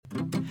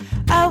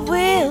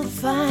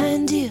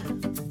and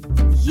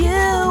you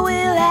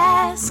will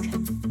ask,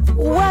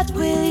 what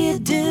will you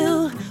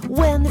do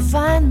when they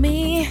find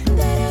me?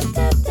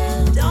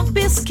 Don't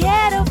be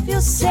scared of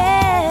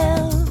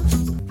yourself.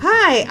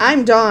 Hi,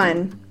 I'm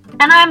Dawn.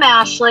 And I'm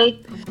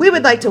Ashley. We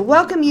would like to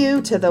welcome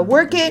you to the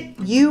Work It,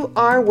 You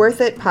Are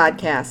Worth It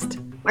podcast.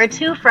 Where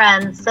two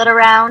friends sit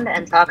around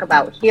and talk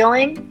about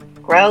healing,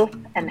 growth,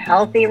 and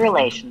healthy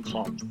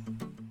relationships.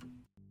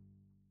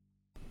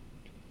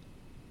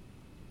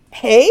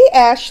 Hey,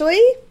 Ashley.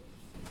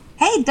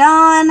 Hey,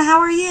 Dawn, how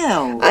are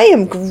you? I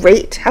am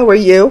great. How are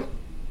you?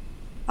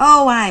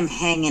 Oh, I'm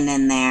hanging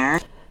in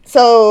there.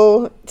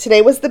 So,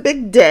 today was the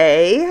big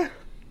day.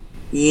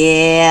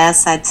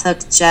 Yes, I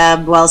took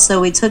Jeb. Well,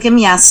 so we took him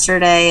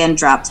yesterday and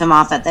dropped him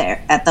off at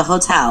the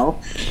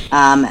hotel.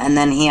 And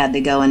then he had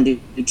to go and do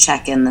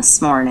check-in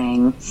this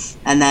morning.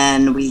 And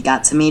then we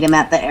got to meet him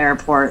at the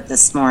airport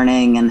this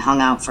morning and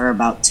hung out for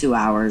about 2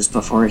 hours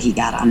before he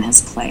got on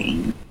his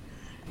plane.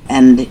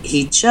 And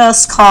he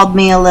just called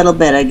me a little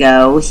bit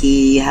ago.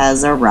 He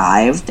has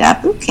arrived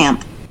at boot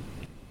camp.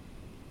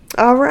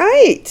 All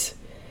right.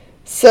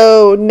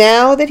 So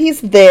now that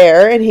he's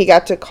there and he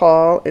got to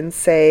call and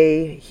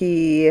say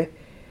he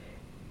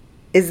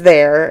is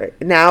there,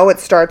 now it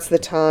starts the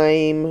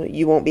time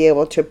you won't be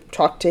able to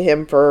talk to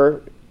him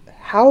for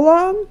how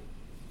long?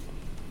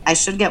 I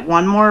should get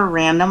one more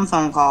random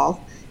phone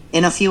call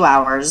in a few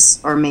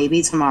hours or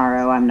maybe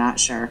tomorrow. I'm not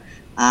sure.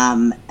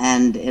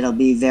 And it'll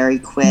be very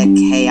quick.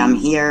 Hey, I'm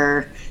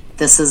here.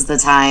 This is the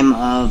time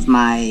of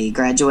my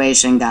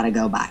graduation. Gotta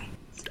go by.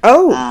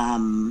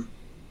 Oh.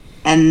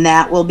 And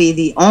that will be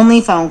the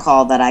only phone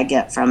call that I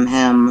get from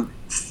him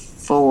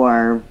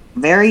for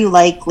very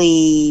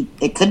likely,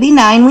 it could be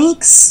 9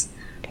 weeks,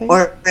 okay,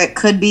 or it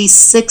could be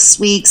 6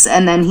 weeks,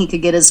 and then he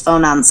could get his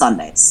phone on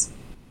Sundays.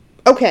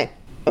 Okay.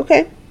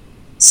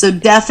 So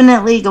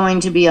definitely going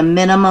to be a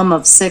minimum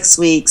of 6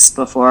 weeks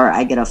before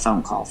I get a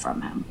phone call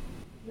from him.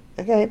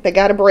 Okay, they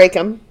got to break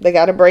him. They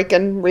got to break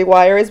and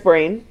rewire his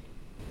brain.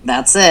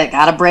 That's it.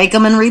 Got to break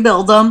him and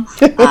rebuild him.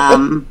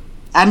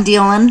 I'm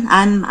dealing.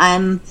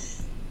 I'm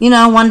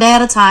one day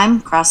at a time.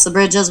 Cross the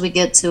bridge as we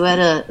get to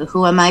it.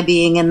 Who am I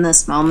being in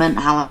this moment?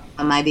 How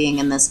am I being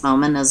in this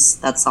moment?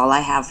 That's all I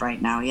have right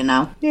now,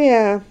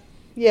 Yeah.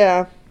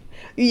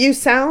 You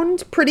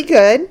sound pretty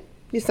good.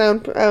 You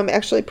sound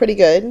actually pretty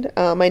good.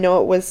 I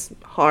know it was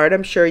hard.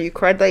 I'm sure you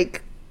cried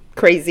like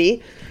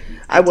crazy.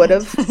 I would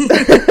have.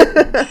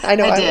 I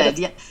know I did.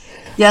 Yeah.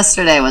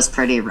 Yesterday was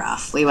pretty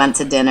rough. We went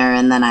to dinner,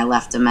 and then I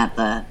left him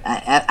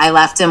I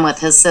left him with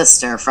his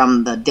sister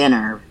from the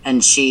dinner,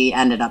 and she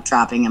ended up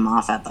dropping him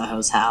off at the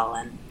hotel,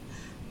 and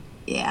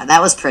yeah,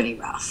 that was pretty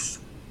rough.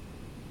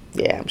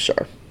 Yeah,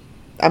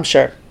 I'm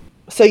sure.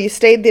 So you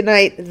stayed the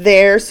night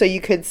there so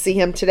you could see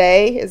him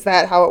today? Is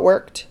that how it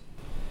worked?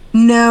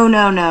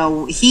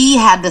 No. He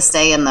had to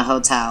stay in the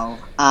hotel.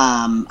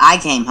 I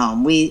came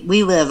home.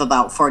 We live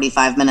about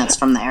 45 minutes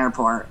from the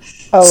airport.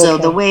 Oh, so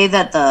okay. The way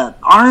that the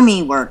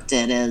Army worked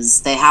it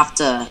is they have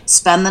to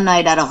spend the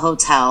night at a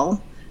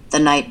hotel the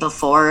night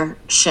before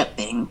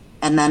shipping.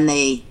 And then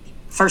they,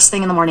 first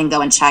thing in the morning,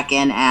 go and check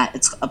in at,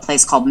 it's a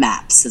place called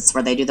MEPS. It's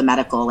where they do the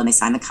medical and they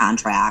sign the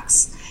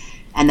contracts.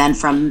 And then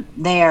from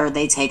there,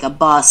 they take a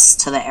bus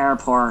to the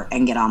airport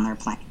and get on their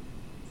plane.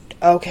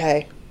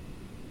 Okay.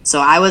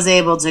 So I was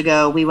able to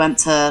go. We went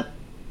to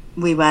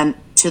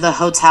the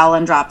hotel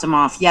and dropped him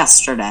off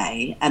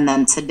yesterday. And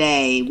then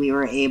today we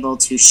were able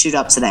to shoot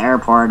up to the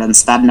airport and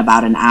spend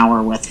about an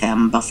hour with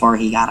him before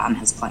he got on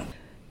his plane.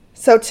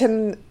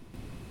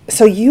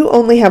 So you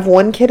only have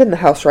one kid in the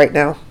house right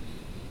now?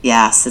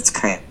 Yes, it's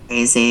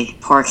crazy.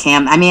 Poor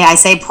Cam. I mean, I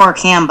say poor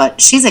Cam, but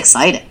she's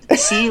excited.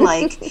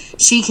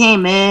 She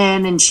came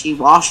in and she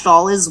washed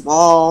all his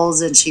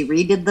walls and she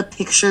redid the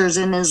pictures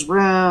in his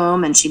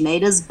room and she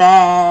made his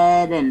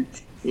bed, and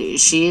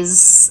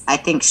I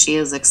think she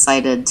is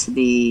excited to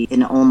be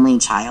an only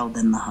child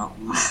in the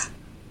home.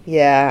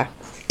 Yeah.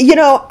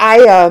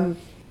 Dylan's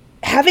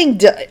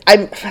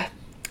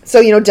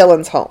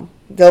home.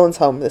 Dylan's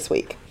home this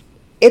week.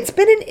 It's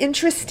been an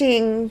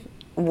interesting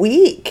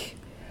week.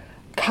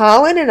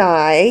 Colin and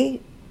I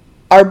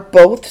are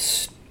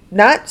both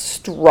not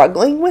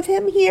struggling with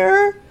him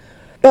here,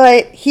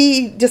 but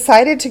he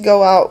decided to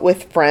go out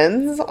with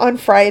friends on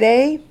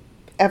Friday.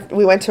 After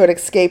we went to an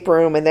escape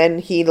room, and then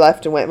he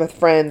left and went with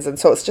friends, and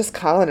so it's just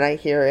Colin and I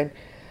here. And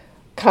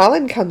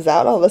Colin comes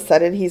out all of a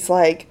sudden. He's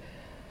like,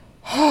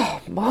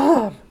 "Oh,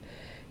 Mom,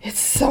 it's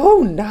so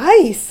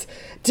nice.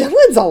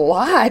 Dylan's a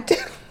lot."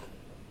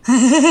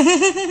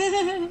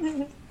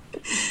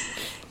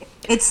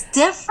 It's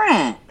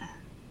different.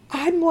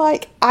 I'm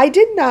like, I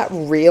did not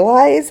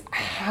realize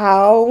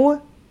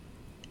how...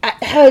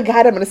 God,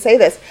 I'm going to say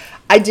this.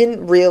 I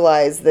didn't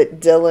realize that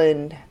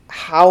Dylan,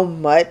 how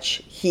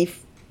much he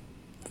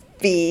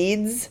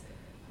feeds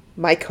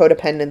my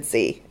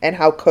codependency and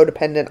how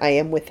codependent I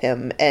am with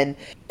him. And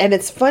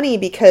it's funny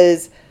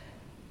because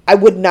I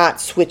would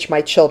not switch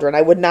my children.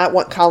 I would not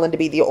want Colin to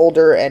be the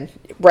older and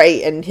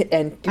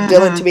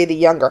Dylan to be the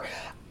younger.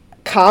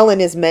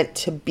 Colin is meant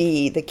to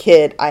be the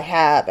kid I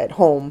have at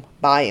home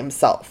by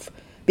himself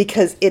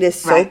because it is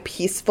so Right.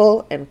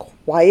 peaceful and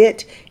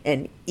quiet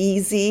and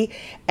easy,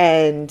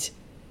 and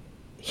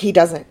he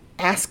doesn't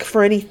ask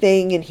for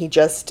anything, and he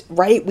just,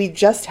 right, we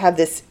just have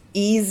this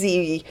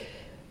easy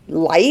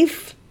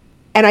life.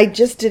 And I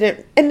just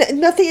didn't, and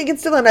nothing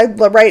against Dylan.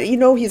 Right, you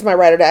know, he's my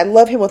ride or die. I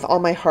love him with all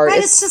my heart.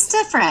 Right, it's just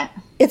different.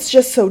 It's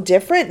just so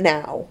different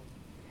now.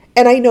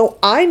 And I know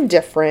I'm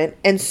different.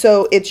 And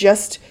so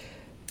it's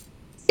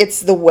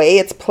the way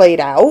it's played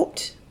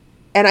out.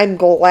 And I'm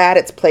glad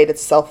it's played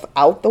itself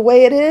out the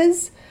way it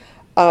is.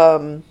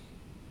 I'm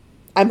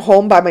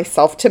home by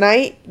myself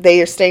tonight.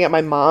 They are staying at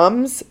my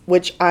mom's,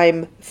 which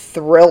I'm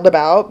thrilled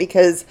about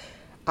because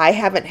I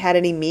haven't had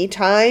any me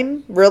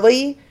time,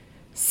 really,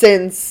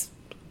 since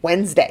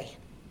Wednesday.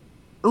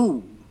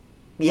 Ooh.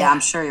 Yeah. Yeah,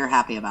 I'm sure you're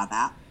happy about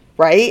that.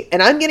 Right?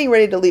 And I'm getting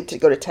ready to leave to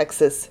go to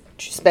Texas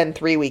to spend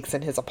 3 weeks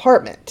in his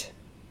apartment.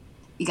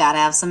 You gotta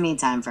have some me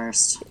time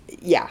first.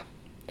 Yeah.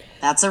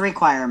 That's a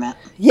requirement.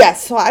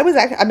 Yes, so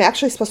I'm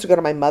actually supposed to go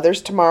to my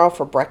mother's tomorrow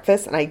for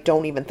breakfast, and I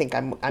don't even think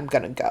I'm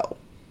gonna go.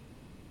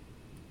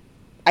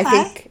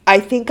 I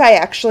think I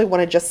actually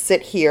want to just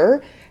sit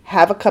here,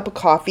 have a cup of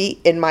coffee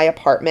in my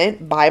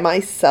apartment by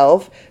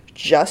myself,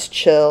 just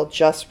chill,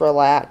 just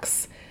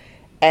relax,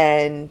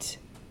 and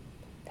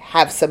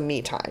have some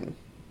me time.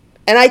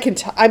 And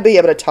I'll be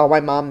able to tell my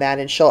mom that,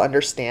 and she'll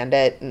understand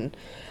it. And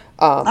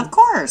Of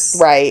course.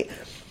 right.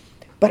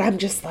 But I'm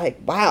just like,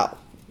 wow.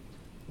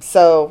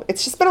 So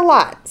it's just been a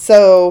lot.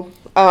 So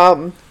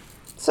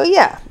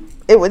yeah,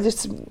 it was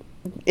just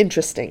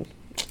interesting.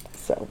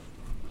 So.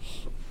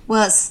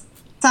 Well, it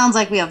sounds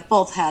like we have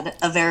both had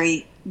a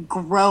very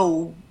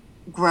growing,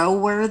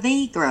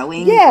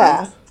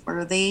 Yeah.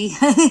 growth-worthy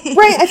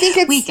Right, I think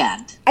it's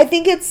weekend. I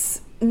think it's.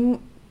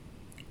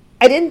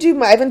 I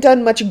haven't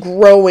done much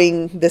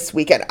growing this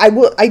weekend.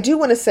 I do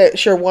want to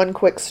share one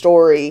quick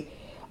story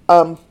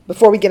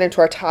before we get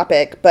into our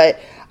topic, but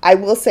I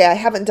will say I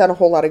haven't done a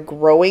whole lot of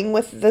growing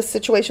with this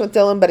situation with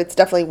Dylan, but it's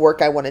definitely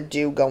work I want to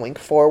do going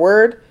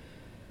forward,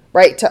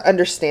 right? To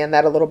understand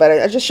that a little better.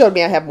 It just showed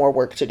me I have more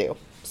work to do.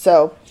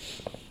 So,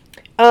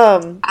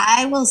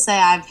 I will say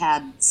I've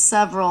had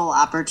several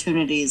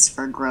opportunities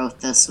for growth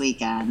this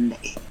weekend.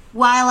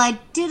 While I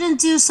didn't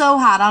do so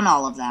hot on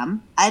all of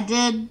them, I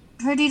did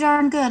pretty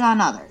darn good on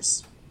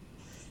others.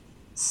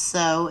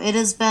 So it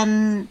has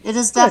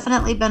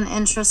definitely been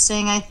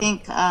interesting. I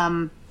think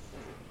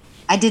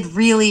I did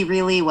really,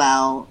 really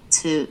well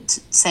to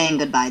saying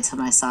goodbye to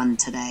my son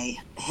today.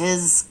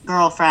 His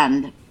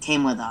girlfriend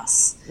came with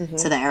us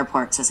to the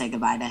airport to say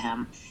goodbye to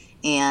him,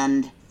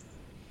 and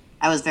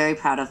I was very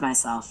proud of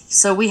myself.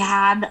 So we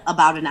had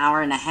about an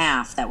hour and a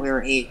half that we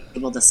were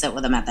able to sit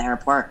with him at the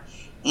airport,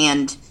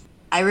 and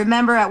I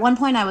remember at one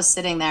point I was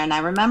sitting there and I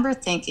remember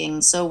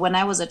thinking, so when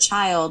I was a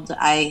child,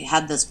 I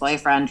had this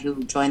boyfriend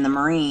who joined the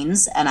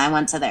Marines, and I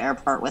went to the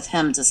airport with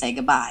him to say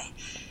goodbye.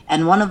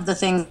 And one of the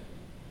things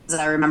that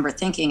I remember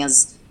thinking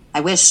is I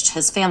wished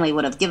his family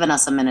would have given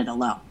us a minute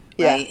alone,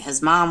 right? Yeah.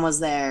 His mom was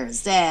there,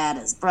 his dad,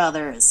 his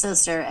brother, his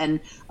sister. And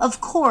of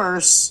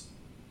course,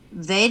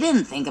 they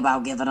didn't think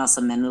about giving us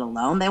a minute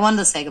alone. They wanted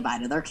to say goodbye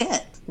to their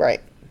kid.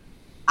 right.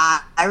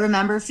 I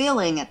remember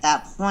feeling at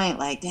that point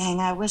like,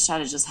 dang, I wish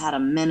I'd have just had a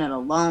minute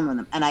alone with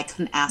him, and I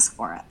couldn't ask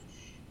for it.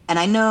 And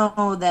I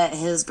know that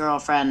his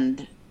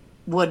girlfriend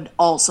would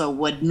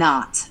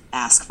not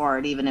ask for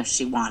it even if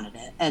she wanted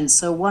it. And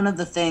so one of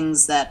the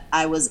things that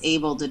I was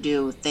able to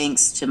do,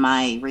 thanks to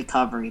my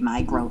recovery,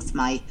 my growth,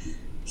 my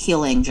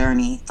healing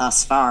journey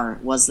thus far,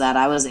 was that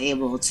I was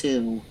able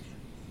to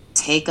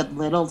take a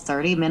little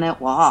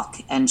 30-minute walk,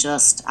 and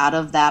just out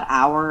of that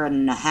hour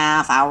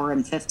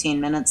and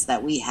 15 minutes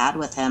that we had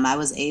with him, I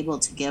was able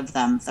to give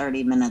them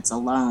 30 minutes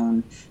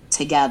alone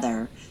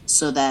together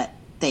so that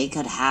they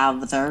could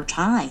have their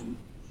time.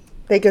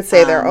 They could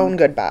say their own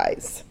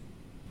goodbyes.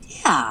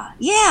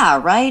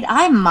 Yeah, right?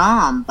 I'm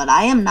mom, but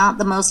I am not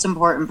the most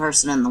important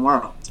person in the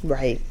world.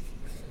 Right.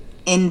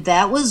 And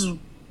it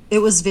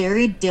was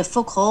very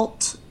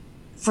difficult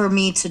for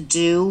me to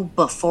do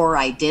before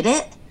I did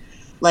it.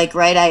 Like,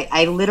 right,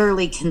 I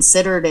literally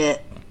considered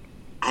it,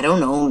 I don't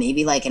know,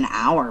 maybe like an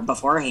hour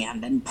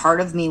beforehand. And part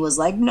of me was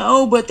like,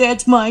 no, but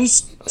that's my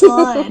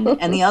son.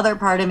 And the other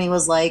part of me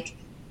was like,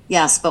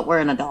 yes, but we're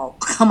an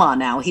adult. Come on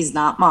now. He's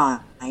not mine.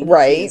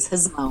 Right. He's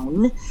his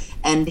own.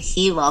 And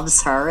he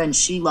loves her, and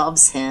she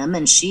loves him,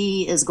 and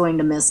she is going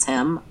to miss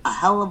him a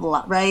hell of a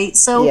lot, right?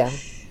 So, Yeah.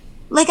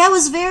 like, I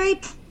was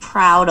very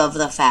proud of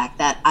the fact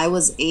that I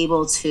was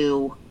able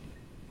to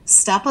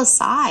step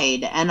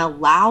aside and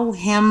allow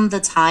him the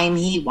time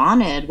he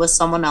wanted with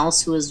someone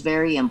else who was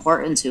very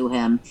important to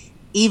him,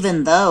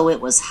 even though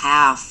it was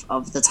half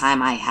of the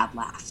time I had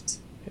left.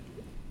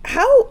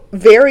 How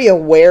very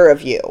aware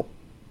of you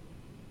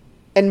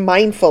and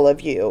mindful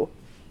of you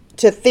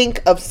to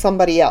think of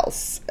somebody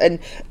else, and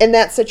in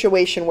that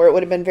situation where it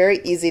would have been very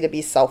easy to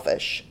be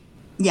selfish.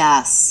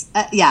 Yes.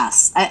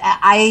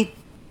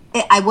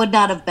 I would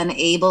not have been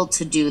able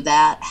to do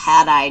that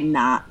had I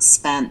not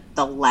spent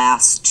the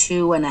last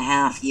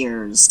 2.5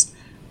 years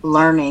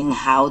learning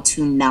how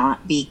to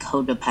not be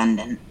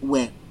codependent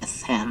with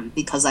him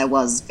because I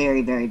was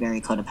very, very,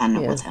 very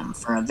codependent with him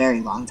for a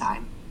very long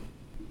time.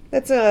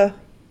 That's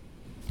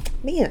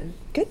man,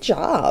 good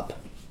job.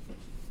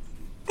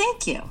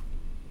 Thank you.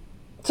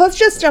 So let's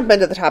just jump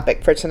into the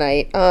topic for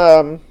tonight.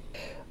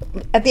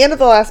 At the end of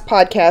the last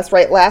podcast,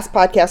 last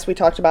podcast we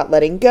talked about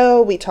letting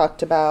go. We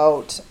talked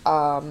about,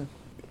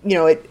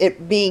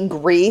 it being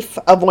grief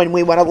of when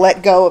we want to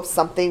let go of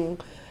something.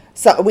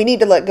 So we need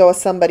to let go of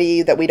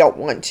somebody that we don't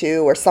want to,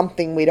 or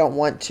something we don't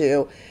want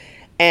to.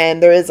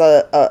 And there is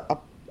a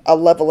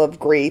level of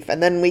grief.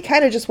 And then we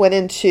kind of just went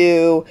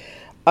into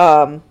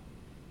how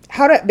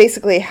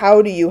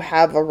do you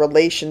have a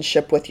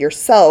relationship with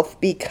yourself?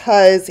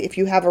 Because if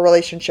you have a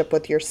relationship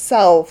with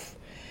yourself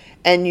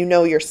and you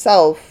know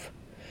yourself,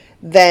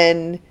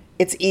 then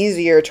it's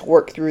easier to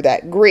work through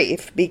that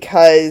grief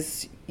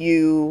because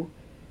you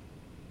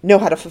know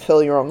how to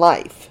fulfill your own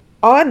life.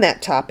 On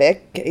that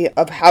topic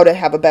of how to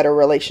have a better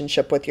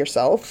relationship with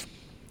yourself,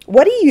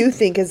 what do you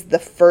think is the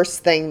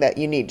first thing that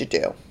you need to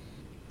do?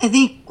 I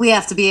think we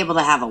have to be able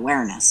to have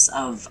awareness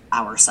of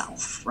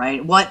ourself,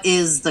 right? What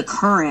is the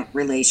current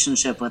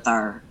relationship with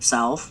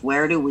ourself?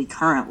 Where do we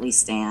currently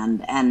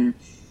stand? And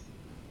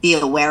be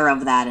aware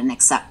of that and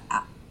accept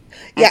that.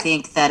 Yeah. I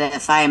think that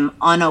if I'm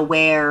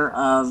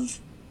unwilling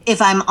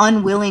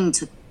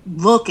to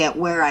look at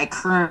where I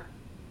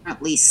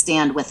currently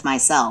stand with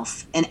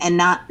myself, and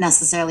not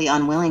necessarily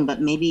unwilling,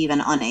 but maybe even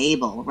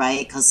unable,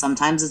 right? Because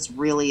sometimes it's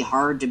really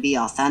hard to be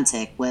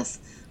authentic with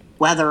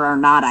whether or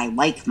not I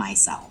like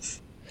myself.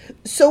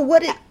 So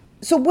what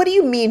do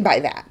you mean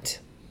by that?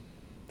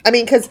 I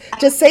mean, because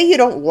to say you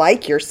don't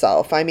like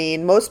yourself, I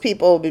mean, most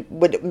people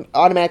would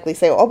automatically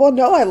say, oh, well,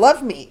 no, I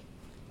love me.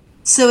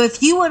 So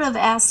if you would have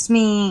asked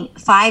me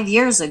 5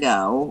 years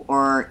ago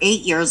or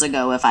 8 years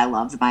ago if I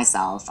loved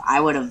myself, I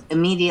would have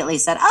immediately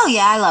said, oh,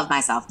 yeah, I love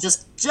myself.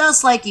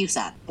 Just like you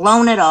said,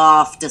 blown it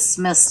off,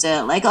 dismissed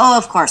it, like, oh,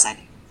 of course I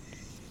do,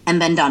 and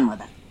been done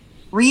with it.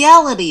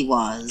 Reality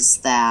was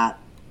that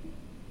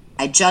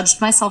I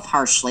judged myself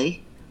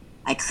harshly.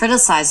 I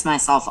criticized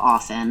myself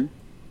often.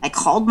 I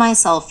called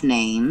myself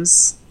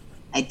names.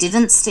 I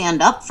didn't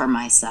stand up for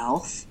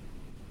myself.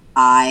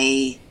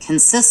 I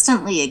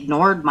consistently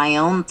ignored my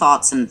own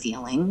thoughts and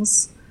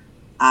feelings.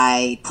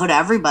 I put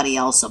everybody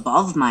else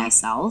above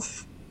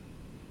myself.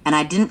 And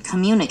I didn't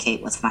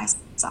communicate with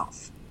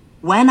myself.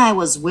 When I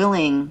was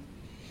willing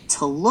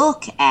to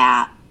look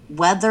at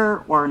whether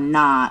or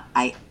not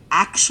I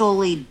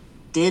actually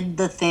did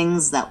the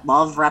things that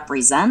love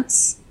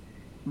represents,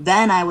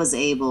 then I was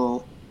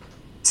able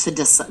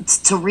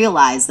to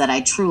realize that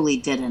I truly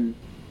didn't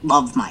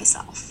love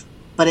myself.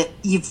 But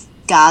you've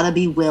got to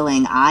be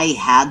willing. I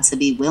had to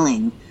be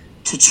willing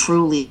to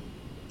truly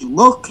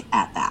look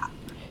at that.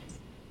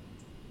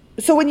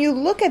 So when you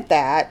look at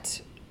that,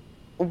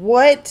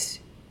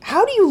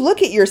 how do you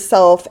look at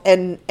yourself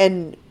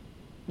and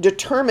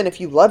determine if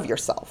you love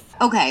yourself?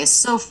 Okay,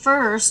 so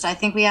first, I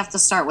think we have to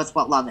start with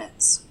what love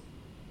is.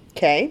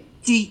 Okay.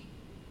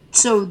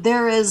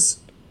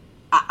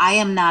 I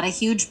am not a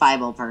huge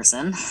Bible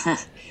person.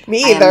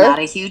 Me either. I am not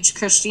a huge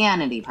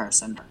Christianity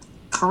person.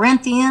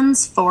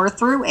 Corinthians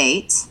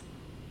 4-8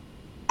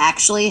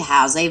 actually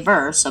has a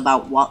verse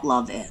about what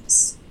love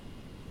is.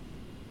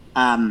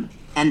 And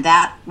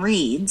that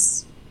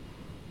reads,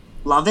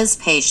 love is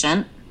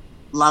patient,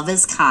 love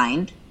is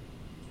kind,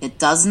 it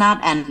does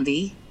not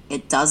envy,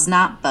 it does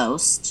not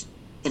boast,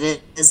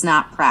 it is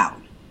not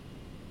proud.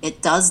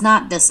 It does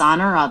not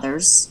dishonor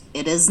others,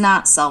 it is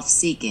not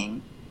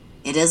self-seeking,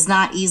 it is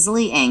not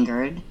easily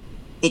angered,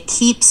 it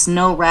keeps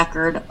no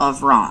record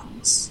of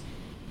wrongs.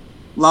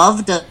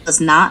 Love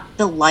does not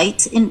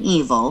delight in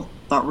evil,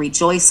 but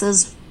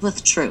rejoices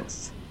with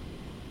truth.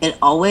 It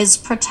always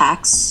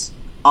protects,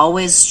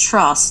 always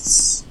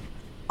trusts,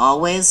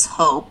 always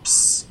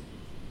hopes,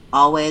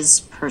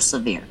 always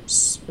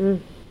perseveres.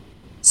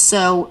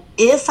 So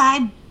if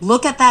I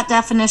look at that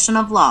definition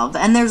of love,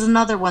 and there's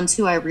another one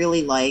too I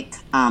really like,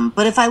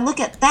 but if I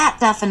look at that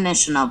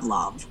definition of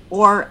love,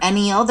 or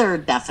any other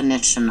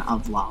definition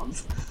of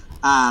love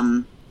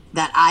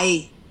that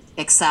I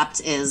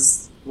accept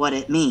is what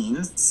it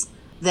means,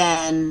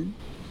 then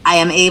I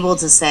am able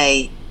to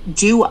say,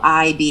 do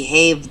I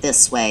behave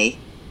this way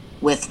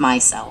with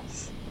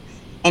myself?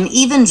 And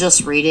even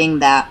just reading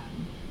that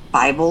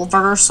Bible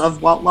verse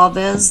of what love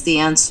is, the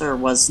answer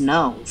was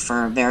no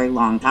for a very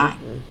long time.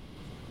 Mm-hmm.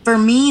 For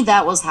me,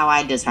 that was how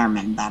I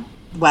determined that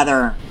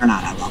whether or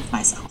not I loved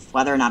myself,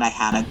 whether or not I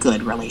had a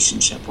good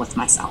relationship with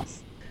myself.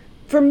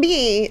 For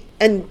me,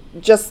 and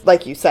just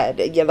like you said,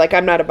 like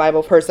I'm not a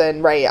Bible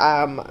person, right?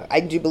 I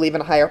do believe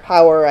in a higher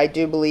power. I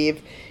do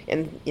believe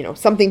in,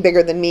 something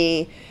bigger than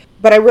me.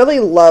 But I really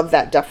love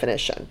that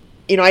definition.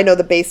 I know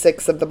the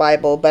basics of the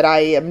Bible, but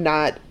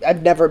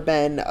I've never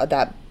been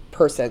that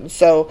person.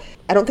 So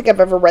I don't think I've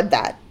ever read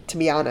that, to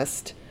be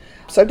honest.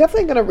 So I'm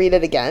definitely going to read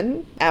it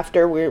again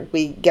after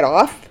we get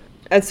off.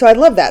 And so I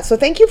love that. So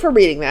thank you for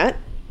reading that.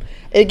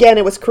 Again,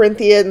 it was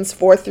Corinthians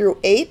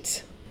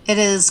 4-8. It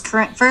is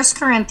First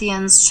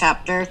Corinthians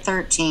chapter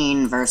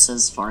 13,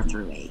 verses 4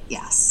 through 8.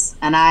 Yes.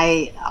 And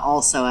I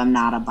also am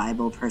not a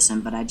Bible person,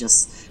 but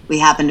we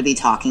happened to be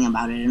talking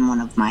about it in one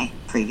of my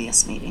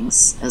previous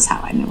meetings, is how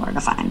I knew where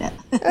to find it.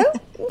 Oh,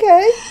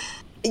 okay.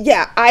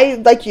 Yeah, I,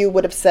 like you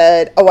would have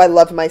said, I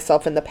love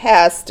myself in the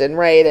past, and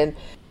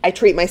I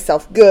treat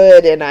myself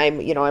good, and I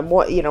would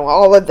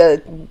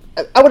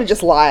have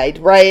just lied,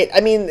 right?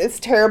 I mean, it's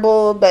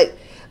terrible, but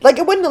like,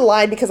 I wouldn't have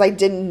lied because I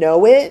didn't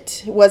know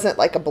it. It wasn't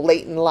like a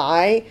blatant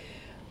lie,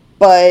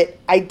 but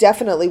I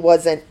definitely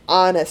wasn't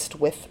honest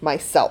with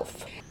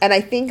myself. And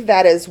I think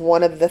that is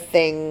one of the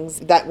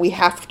things that we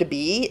have to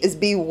is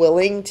be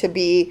willing to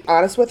be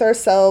honest with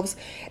ourselves,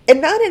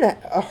 and not in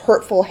a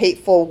hurtful,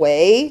 hateful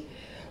way,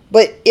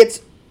 but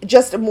it's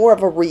just more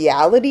of a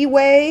reality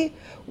way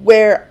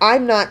where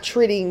I'm not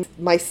treating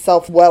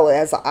myself well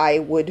as I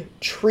would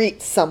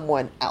treat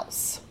someone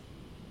else.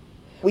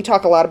 We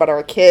talk a lot about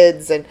our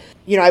kids, and,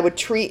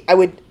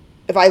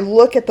 if I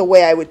look at the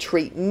way I would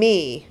treat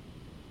me,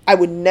 I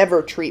would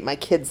never treat my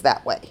kids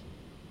that way.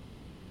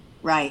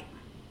 Right.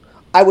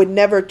 I would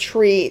never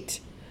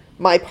treat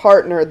my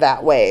partner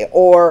that way,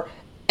 or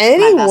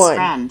anyone. My best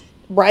friend.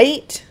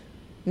 Right?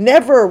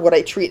 Never would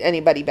I treat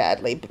anybody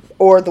badly,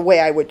 or the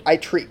way I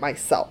treat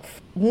myself.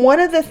 One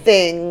of the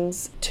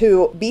things,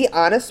 to be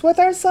honest with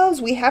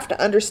ourselves, we have to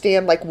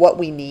understand, like, what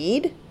we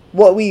need,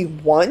 what we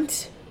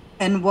want.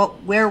 And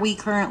where we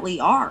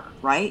currently are,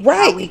 right?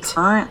 Right. How we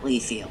currently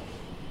feel.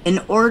 In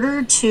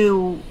order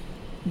to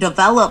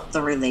develop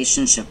the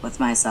relationship with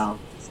myself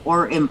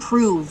or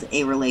improve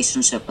a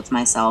relationship with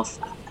myself,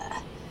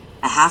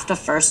 I have to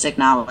first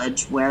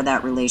acknowledge where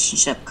that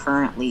relationship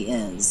currently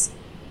is.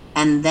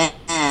 And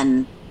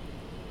then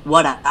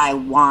what I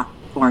want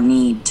or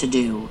need to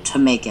do to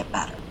make it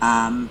better.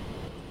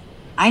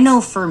 I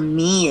know for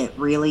me, it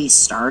really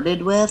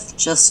started with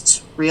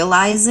just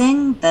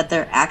realizing that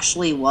there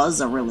actually was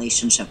a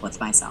relationship with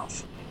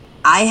myself.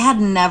 I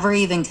had never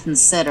even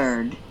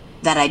considered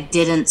that I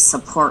didn't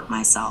support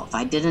myself.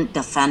 I didn't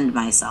defend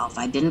myself.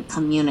 I didn't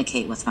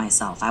communicate with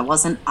myself. I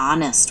wasn't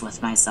honest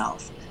with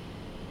myself.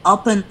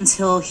 Up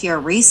until here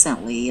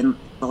recently, in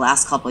the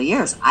last couple of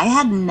years, I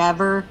had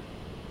never,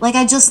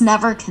 I just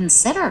never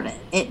considered it.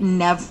 It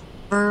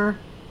never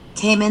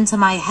came into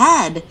my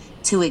head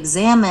to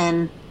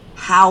examine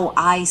how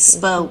I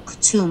spoke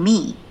to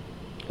me,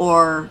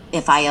 or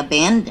if I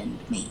abandoned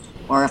me,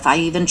 or if I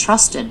even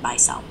trusted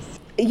myself.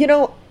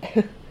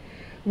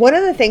 One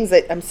of the things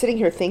that I'm sitting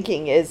here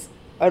thinking is,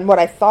 and what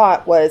I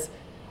thought was,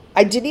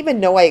 I didn't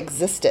even know I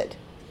existed.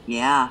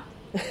 Yeah.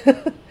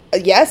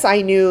 Yes,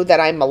 I knew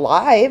that I'm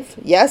alive.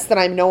 Yes, that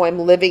I know I'm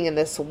living in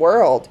this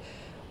world.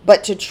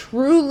 But to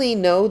truly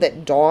know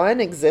that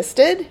Dawn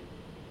existed,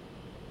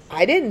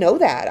 I didn't know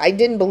that. I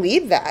didn't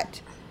believe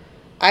that.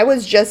 I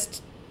was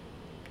just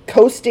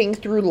coasting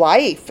through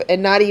life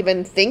and not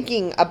even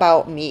thinking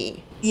about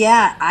me.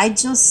 Yeah, I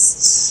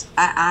guess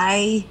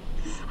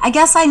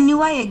I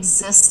knew I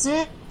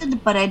existed,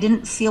 but I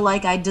didn't feel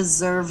like I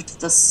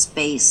deserved the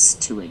space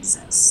to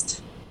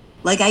exist.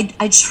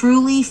 I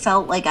truly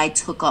felt like I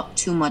took up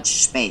too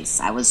much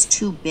space. I was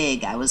too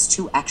big. I was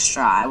too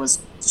extra. I was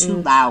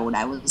too loud.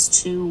 I was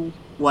too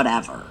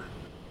whatever.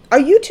 Are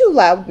you too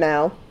loud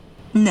now?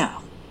 No.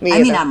 Me I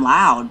either. mean, I'm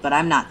loud, but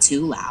I'm not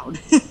too loud.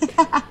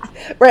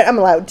 Right, I'm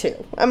allowed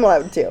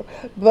to.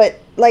 But,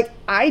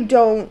 I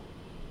don't,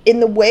 in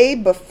the way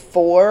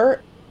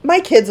before, my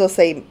kids will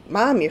say,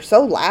 Mom, you're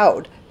so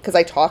loud, because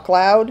I talk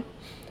loud.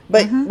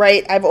 But,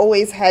 right, I've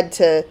always had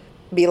to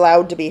be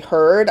loud to be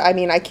heard. I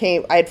mean, I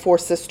had 4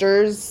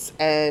 sisters,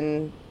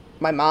 and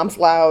my mom's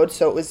loud,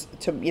 so it was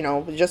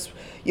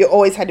you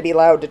always had to be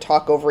loud to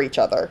talk over each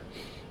other,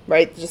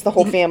 right? Just the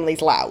whole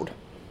family's loud.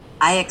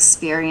 I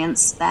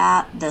experienced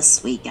that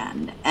this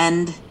weekend.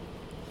 And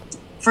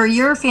for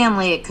your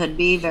family, it could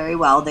be very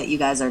well that you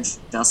guys are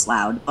just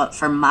loud. But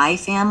for my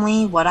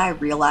family, what I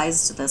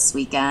realized this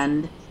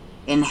weekend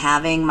in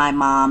having my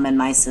mom and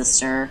my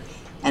sister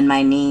and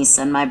my niece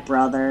and my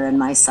brother and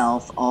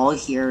myself all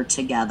here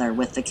together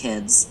with the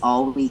kids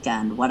all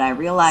weekend, what I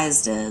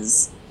realized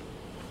is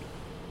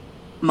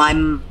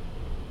my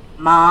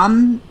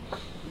mom,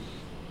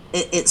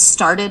 it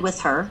started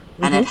with her,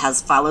 and it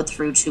has followed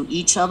through to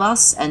each of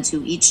us and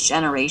to each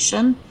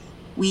generation.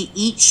 We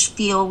each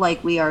feel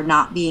like we are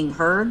not being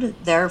heard.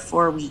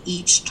 Therefore, we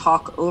each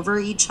talk over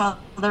each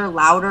other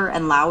louder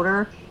and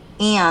louder,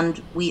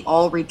 and we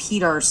all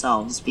repeat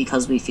ourselves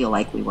because we feel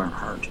like we weren't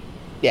heard.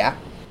 Yeah.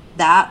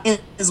 That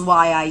is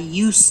why I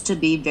used to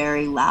be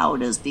very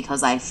loud, is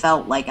because I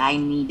felt like I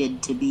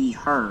needed to be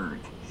heard.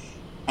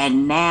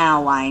 And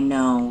now I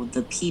know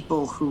the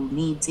people who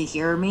need to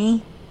hear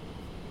me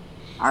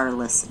are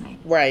listening.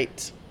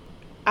 Right.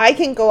 I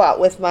can go out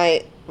with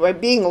my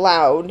being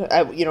loud.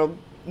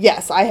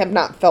 Yes, I have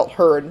not felt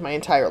heard my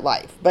entire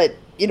life, but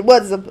it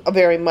was a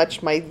very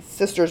much, my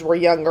sisters were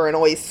younger and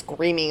always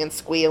screaming and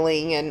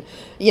squealing and,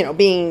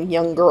 being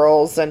young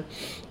girls, and,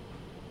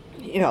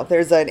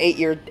 there's an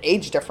 8-year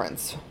age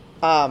difference.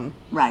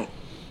 Right.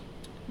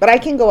 But I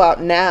can go out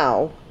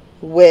now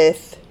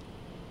with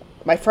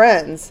my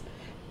friends,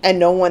 and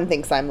no one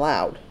thinks I'm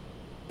loud.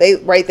 They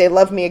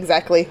love me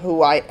exactly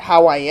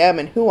how I am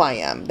and who I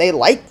am. They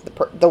like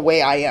the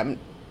way I am.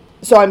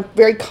 So I'm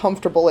very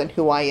comfortable in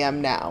who I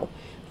am now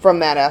from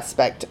that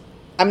aspect.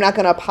 I'm not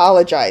going to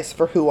apologize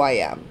for who I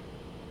am.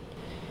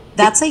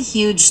 That's a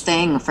huge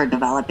thing for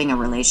developing a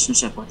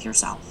relationship with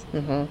yourself.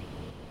 Mm-hmm.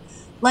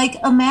 Like,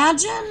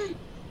 imagine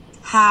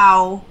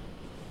how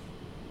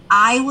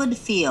I would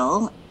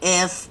feel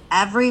if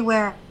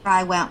everywhere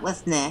I went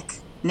with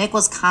Nick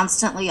was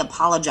constantly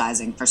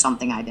apologizing for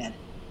something I did.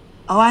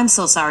 Oh, I'm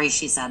so sorry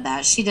she said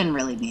that. She didn't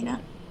really mean it.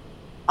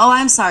 Oh,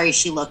 I'm sorry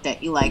she looked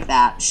at you like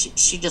that.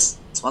 She just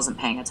wasn't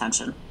paying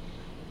attention.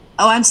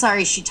 Oh, I'm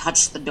sorry she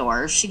touched the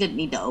door. She didn't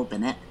need to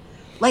open it.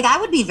 Like, I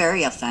would be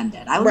very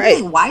offended. I would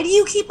be like, why do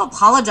you keep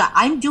apologizing?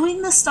 I'm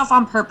doing this stuff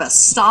on purpose.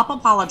 Stop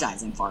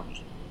apologizing for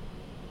me.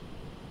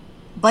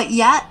 But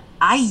yet,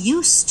 I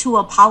used to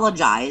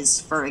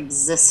apologize for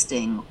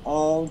existing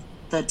all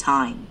the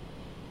time.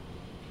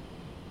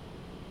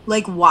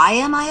 Like, why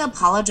am I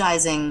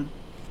apologizing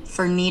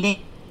for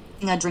needing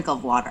a drink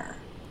of water?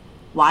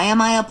 Why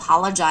am I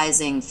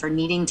apologizing for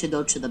needing to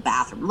go to the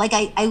bathroom? Like,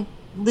 I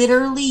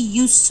literally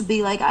used to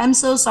be like, I'm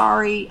so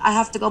sorry. I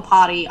have to go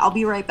potty. I'll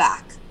be right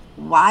back.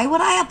 Why would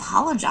I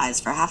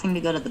apologize for having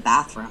to go to the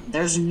bathroom?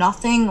 There's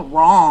nothing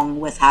wrong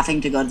with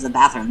having to go to the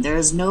bathroom. There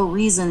is no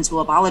reason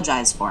to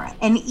apologize for it.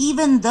 And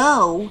even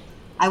though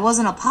I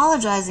wasn't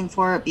apologizing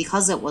for it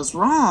because it was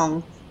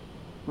wrong,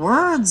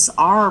 words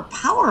are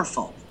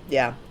powerful.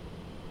 Yeah.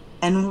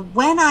 And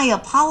when I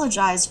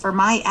apologize for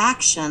my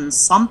actions,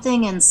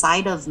 something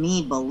inside of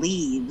me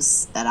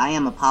believes that I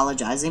am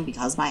apologizing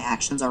because my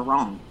actions are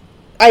wrong.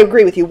 I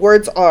agree with you.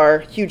 Words are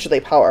hugely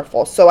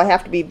powerful. So I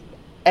have to be,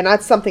 and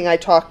that's something I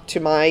talk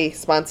to my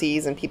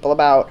sponsees and people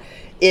about,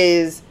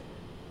 is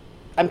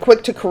I'm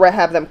quick to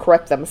have them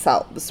correct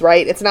themselves,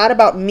 right? It's not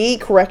about me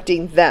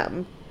correcting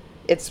them.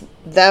 It's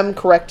them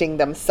correcting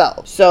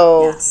themselves.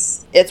 So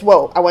yes. It's,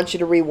 whoa, I want you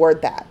to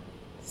reword that.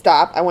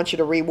 Stop. I want you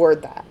to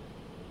reword that.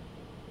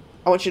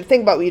 I want you to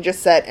think about what you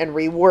just said and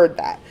reword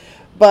that.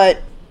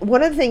 But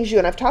one of the things you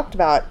and I've talked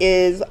about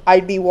is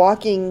I'd be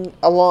walking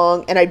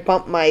along and I'd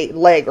bump my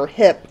leg or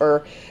hip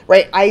or,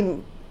 right?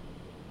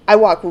 I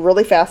walk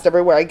really fast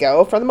everywhere I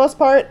go for the most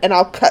part, and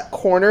I'll cut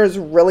corners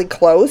really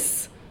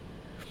close.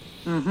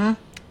 Mm-hmm.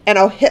 And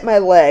I'll hit my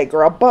leg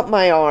or I'll bump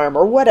my arm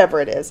or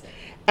whatever it is.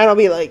 And I'll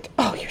be like,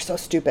 oh, you're so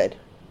stupid.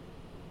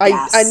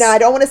 Yes. I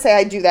don't want to say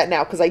I do that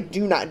now because I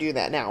do not do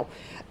that now.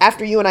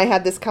 After you and I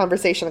had this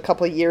conversation a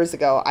couple of years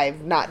ago,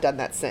 I've not done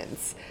that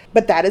since.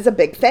 But that is a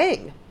big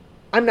thing.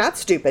 I'm not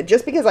stupid.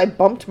 Just because I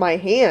bumped my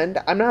hand,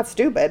 I'm not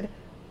stupid.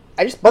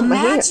 I just bumped my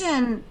hand.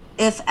 Imagine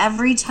if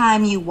every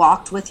time you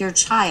walked with your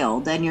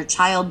child and your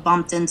child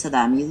bumped into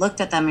them, you looked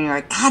at them and you're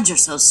like, God, you're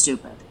so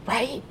stupid.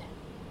 Right.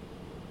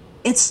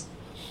 It's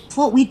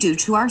what we do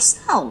to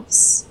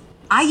ourselves.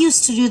 I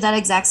used to do that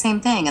exact same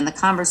thing. And the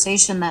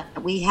conversation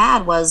that we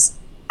had was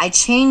I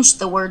changed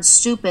the word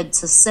stupid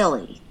to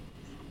silly.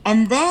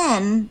 And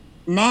then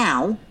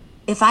now,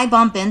 if I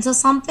bump into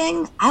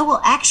something, I will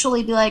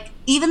actually be like,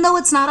 even though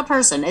it's not a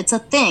person, it's a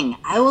thing,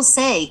 I will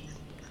say,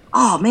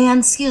 oh man,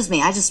 excuse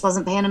me, I just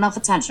wasn't paying enough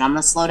attention. I'm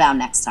going to slow down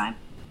next time.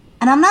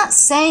 And I'm not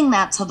saying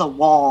that to the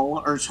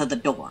wall or to the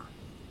door.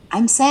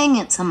 I'm saying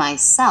it to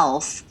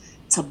myself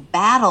to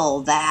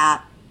battle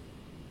that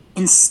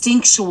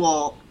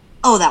instinctual,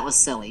 oh, that was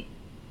silly.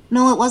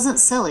 No, it wasn't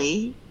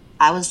silly.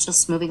 I was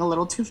just moving a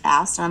little too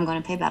fast and I'm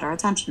going to pay better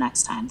attention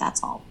next time.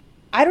 That's all.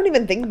 I don't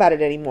even think about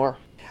it anymore.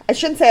 I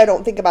shouldn't say I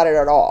don't think about it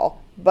at all,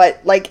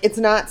 but like it's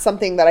not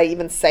something that I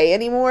even say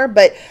anymore,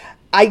 but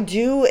I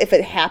do. If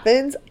it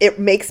happens, it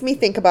makes me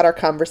think about our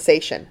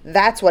conversation.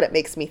 That's what it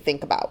makes me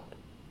think about.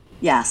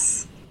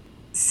 Yes.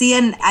 See,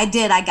 and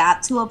I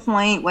got to a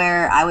point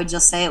where I would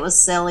just say it was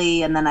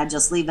silly and then I'd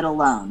just leave it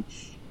alone.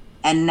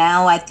 And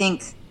now I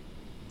think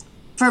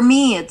for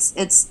me,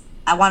 it's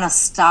I want to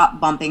stop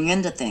bumping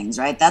into things,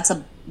 right? That's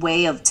a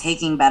way of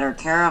taking better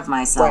care of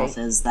myself,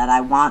 right. Is that I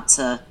want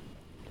to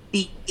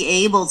be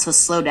able to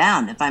slow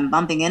down. If I'm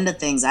bumping into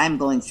things, I'm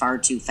going far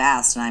too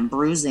fast and I'm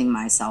bruising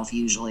myself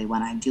usually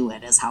when I do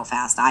it, is how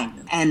fast I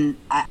move. And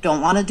I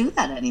don't want to do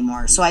that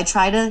anymore. So I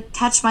try to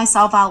catch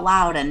myself out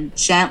loud and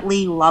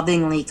gently,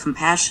 lovingly,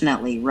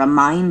 compassionately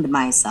remind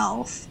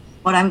myself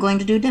what I'm going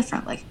to do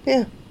differently.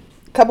 Yeah.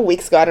 A couple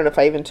weeks ago, I don't know if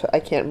I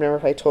can't remember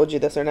if I told you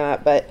this or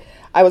not, but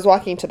I was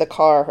walking to the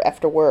car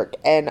after work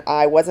and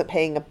I wasn't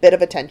paying a bit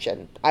of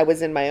attention. I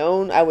was in my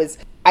own, I was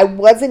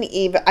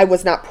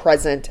not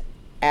present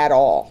at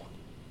all.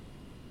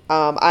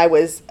 I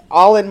was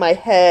all in my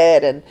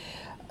head and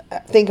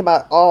thinking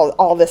about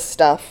all this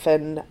stuff,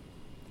 and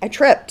I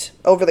tripped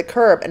over the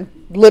curb and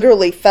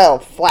literally fell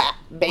flat.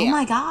 Bam. Oh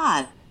my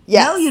God.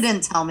 Yes. No, you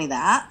didn't tell me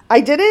that. I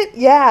didn't?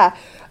 Yeah.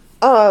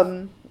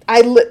 I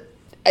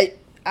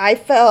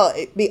fell.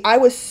 I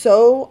was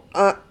so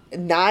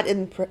not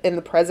in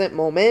the present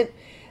moment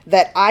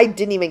that I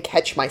didn't even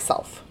catch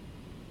myself.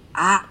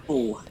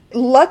 Ow.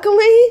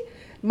 Luckily,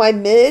 my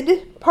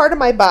mid part of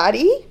my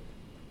body,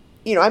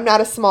 I'm not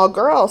a small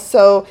girl,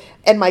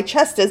 and my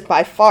chest is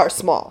by far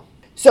small.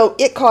 So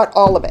it caught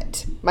all of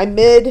it. My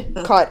mid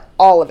caught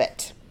all of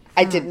it.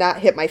 I did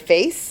not hit my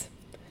face.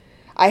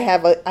 I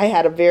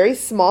had a very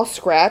small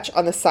scratch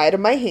on the side of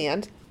my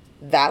hand.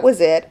 That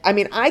was it. I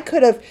mean, I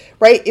could have,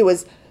 right?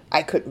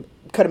 I could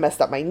have messed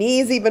up my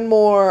knees even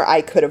more.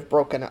 I could have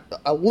broken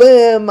a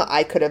limb.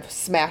 I could have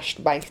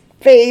smashed my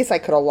face. I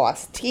could have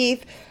lost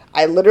teeth.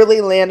 I literally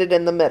landed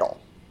in the middle.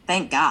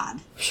 Thank God.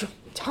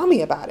 Tell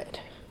me about it.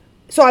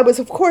 So I was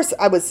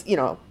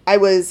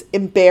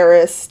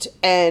embarrassed,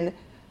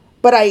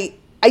 but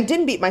I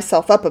didn't beat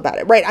myself up about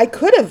it, right? I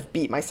could have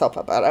beat myself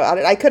up about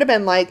it. I could have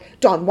been like,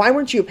 Dawn, why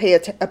weren't you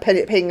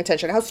paying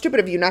attention? How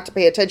stupid of you not to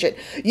pay attention.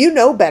 You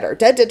know better,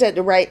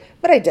 right?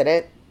 But I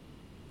didn't.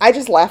 I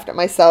just laughed at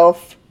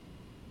myself,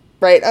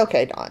 right?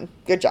 Okay, Dawn,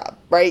 good job,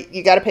 right?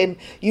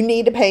 You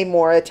need to pay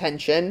more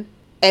attention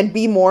and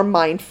be more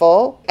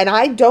mindful. And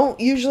I don't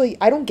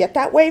get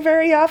that way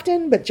very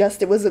often, but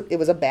just it was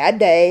a bad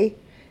day,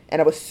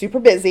 and I was super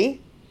busy,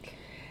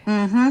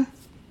 and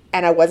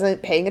I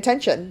wasn't paying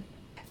attention,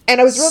 and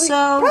I was really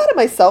proud of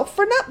myself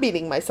for not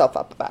beating myself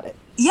up about it.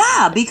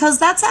 Yeah, because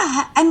that's a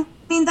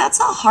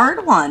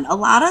hard one. A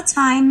lot of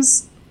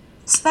times,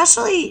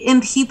 especially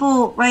in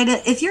people, right?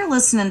 If you're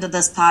listening to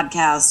this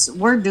podcast,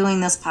 we're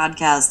doing this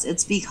podcast,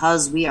 it's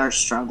because we are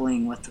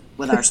struggling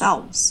with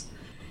ourselves.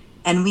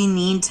 And we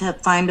need to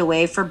find a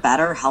way for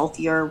better,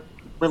 healthier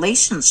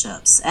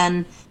relationships.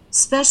 And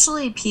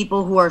especially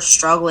people who are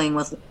struggling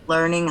with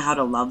learning how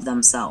to love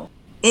themselves.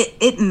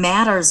 It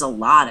matters a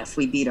lot if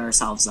we beat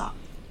ourselves up.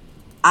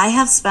 I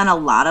have spent a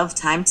lot of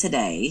time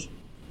today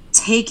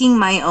taking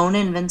my own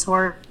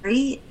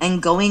inventory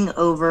and going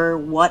over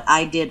what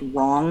I did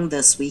wrong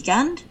this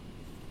weekend.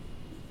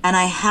 And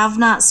I have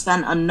not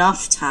spent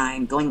enough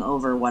time going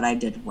over what I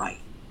did right.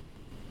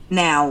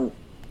 Now,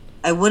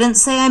 I wouldn't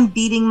say I'm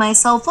beating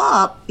myself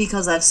up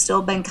because I've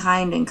still been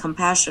kind and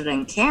compassionate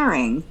and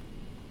caring.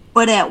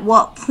 But at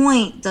what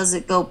point does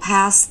it go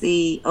past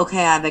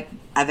okay,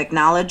 I've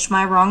acknowledged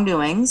my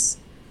wrongdoings.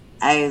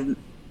 I'm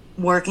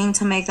working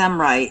to make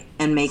them right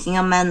and making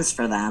amends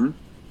for them.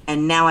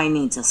 And now I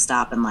need to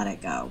stop and let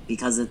it go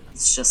because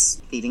it's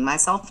just beating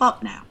myself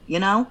up now, you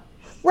know?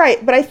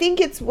 Right. But I think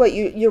it's what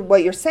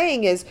you're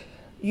saying is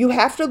you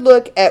have to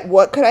look at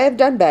what could I have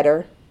done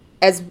better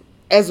as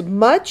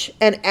much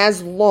and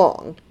as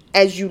long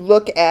as you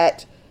look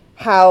at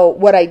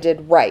what I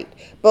did right.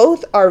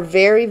 Both are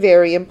very,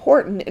 very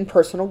important in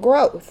personal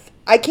growth.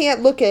 I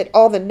can't look at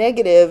all the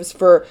negatives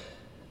for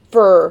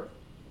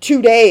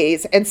 2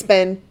 days and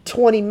spend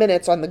 20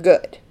 minutes on the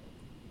good.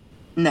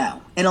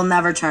 No, it'll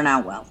never turn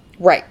out well.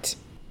 Right.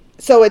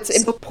 So it's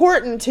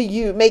important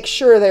to make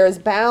sure there is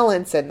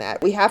balance in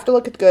that. We have to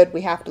look at good.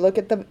 We have to look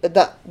at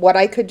the what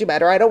I could do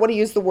better. I don't want to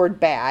use the word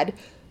bad,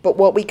 but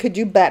what we could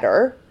do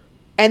better.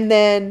 And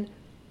then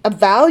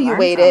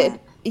evaluate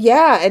it.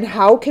 Yeah, and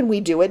how can we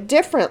do it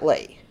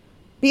differently?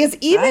 Because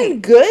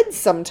even good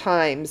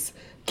sometimes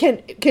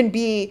can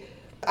be,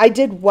 I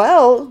did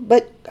well,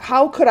 but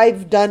how could I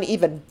have done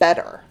even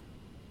better?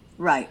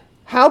 Right.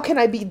 How can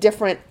I be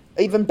different,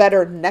 even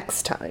better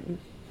next time?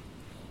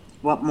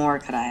 What more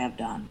could I have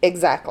done?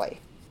 Exactly.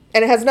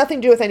 And it has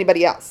nothing to do with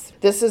anybody else.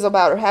 This is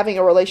about having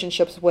a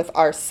relationship with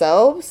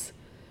ourselves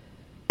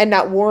and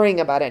not worrying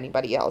about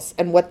anybody else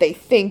and what they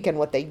think and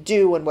what they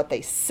do and what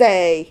they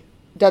say.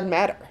 Doesn't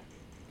matter.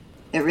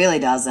 It really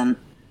doesn't.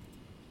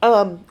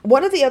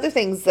 One of the other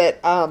things that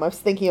I was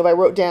thinking of, I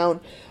wrote down,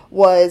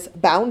 was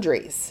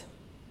boundaries.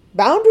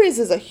 Boundaries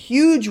is a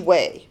huge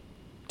way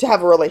to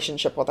have a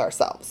relationship with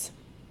ourselves.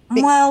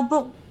 Well,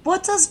 but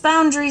what does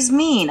boundaries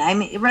mean? I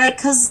mean, right?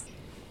 Because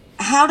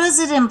how does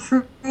it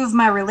improve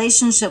my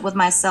relationship with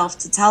myself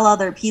to tell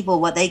other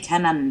people what they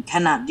can and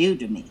cannot do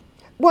to me?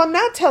 Well, I'm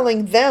not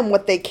telling them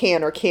what they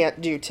can or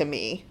can't do to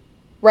me,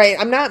 right?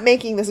 I'm not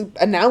making this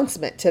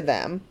announcement to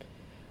them.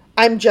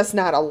 I'm just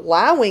not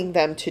allowing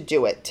them to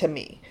do it to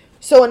me.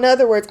 So in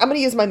other words, I'm going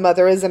to use my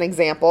mother as an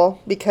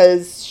example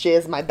because she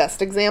is my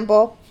best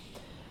example.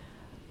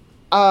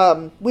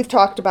 We've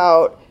talked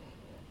about,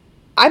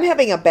 I'm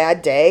having a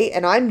bad day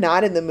and I'm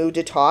not in the mood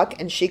to talk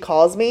and she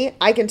calls me.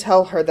 I can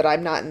tell her that I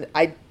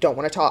don't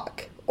want to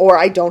talk, or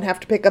I don't have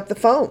to pick up the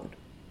phone.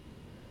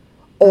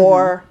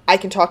 Or I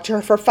can talk to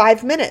her for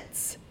 5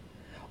 minutes.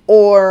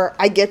 Or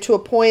I get to a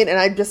point and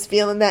I'm just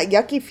feeling that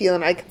yucky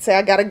feeling. I can say,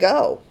 I gotta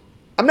go.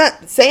 I'm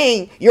not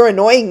saying you're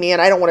annoying me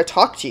and I don't want to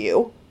talk to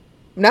you.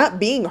 I'm not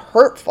being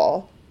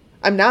hurtful.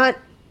 I'm not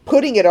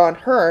putting it on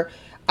her.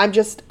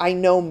 I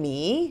know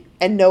me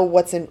and know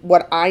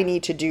what I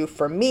need to do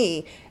for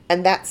me.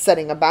 And that's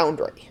setting a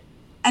boundary.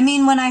 I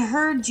mean, when I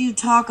heard you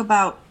talk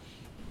about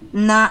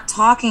not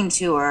talking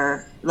to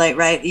her, like,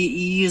 right, you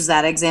use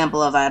that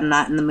example of I'm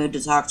not in the mood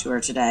to talk to her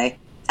today.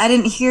 I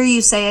didn't hear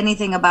you say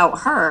anything about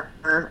her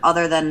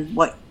other than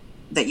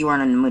that you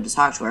weren't in the mood to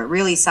talk to her. It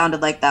really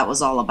sounded like that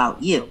was all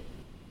about you.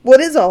 Well,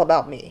 it is all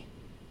about me.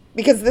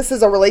 Because this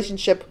is a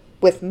relationship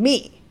with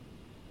me.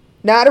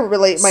 Not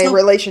my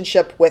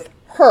relationship with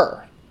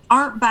her.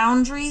 Aren't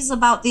boundaries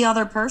about the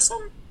other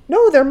person?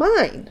 No, they're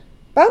mine.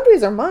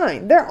 Boundaries are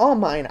mine. They're all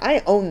mine.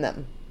 I own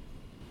them.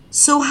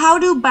 So how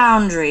do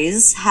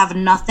boundaries have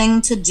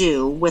nothing to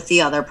do with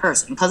the other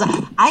person? Because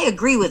I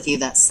agree with you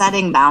that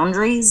setting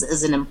boundaries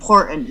is an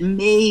important,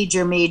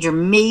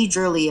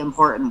 majorly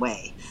important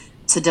way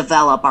to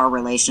develop our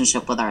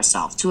relationship with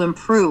ourselves, to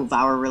improve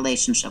our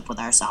relationship with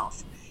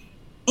ourselves.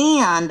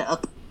 And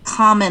a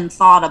common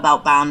thought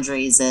about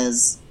boundaries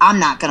is, I'm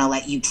not going to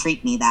let you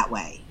treat me that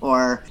way,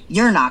 or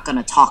you're not going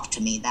to talk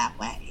to me that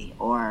way,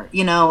 or,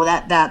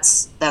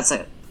 that's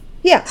a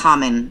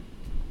common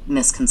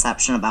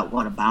misconception about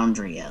what a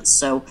boundary is.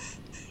 So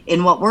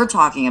in what we're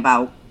talking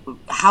about,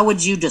 how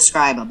would you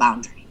describe a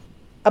boundary?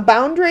 A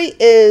boundary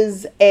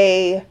is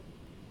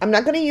I'm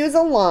not going to use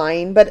a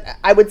line, but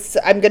I'm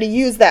going to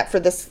use that for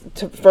this,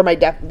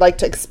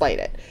 to explain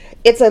it.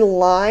 It's a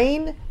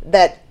line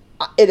that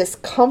it is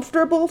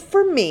comfortable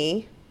for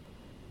me,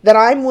 that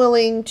I'm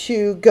willing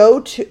to go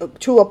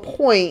to a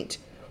point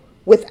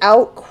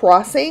without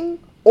crossing,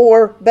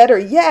 or better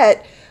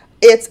yet,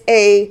 it's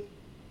a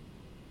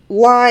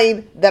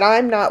line that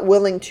I'm not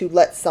willing to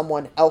let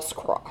someone else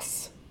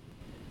cross.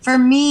 For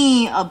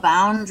me, a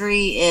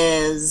boundary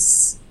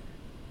is,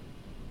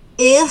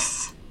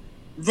 if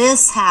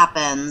this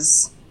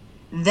happens,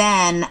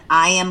 then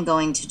I am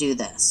going to do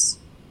this.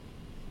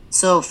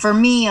 So for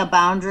me, a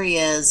boundary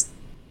is,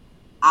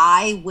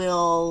 I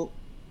will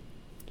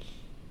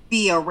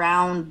be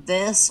around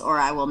this, or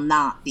I will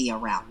not be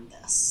around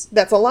this.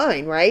 That's a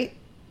line, right?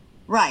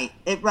 Right.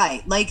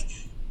 Like,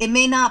 it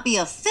may not be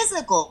a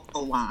physical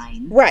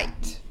line.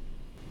 Right.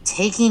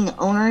 Taking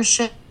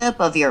ownership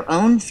of your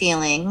own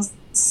feelings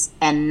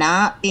and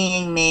not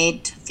being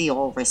made to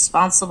feel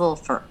responsible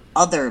for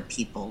other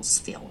people's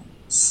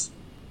feelings.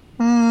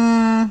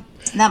 That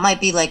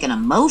might be like an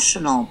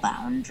emotional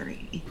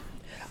boundary.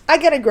 I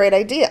get a great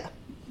idea.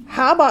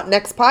 How about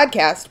next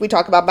podcast we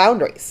talk about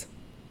boundaries?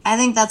 I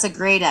think that's a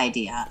great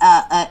idea.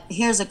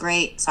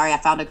 I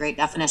found a great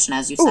definition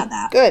as you said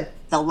that. Good.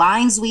 The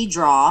lines we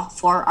draw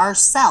for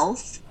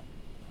ourselves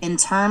in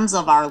terms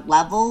of our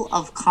level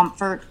of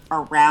comfort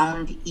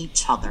around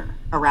each other,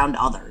 around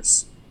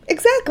others.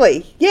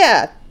 Exactly.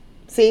 Yeah.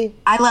 See?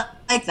 I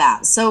like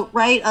that. So,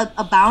 right,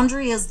 a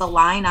boundary is the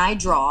line I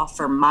draw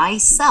for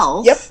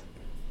myself. Yep.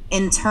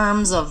 In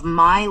terms of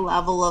my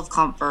level of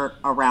comfort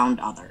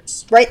around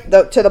others. Right.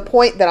 To the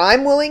point that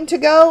I'm willing to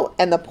go,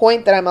 and the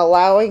point that I'm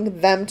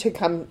allowing them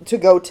to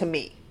go to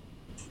me.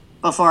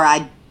 Before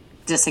I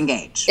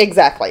disengage.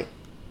 Exactly.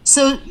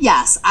 So,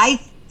 yes, I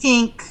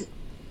think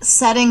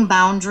setting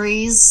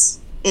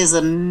boundaries is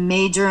a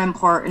major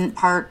important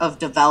part of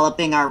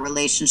developing our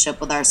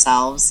relationship with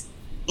ourselves,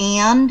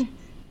 and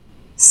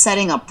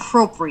setting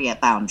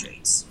appropriate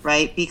boundaries,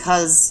 right?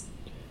 Because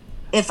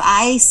if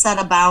I set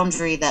a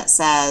boundary that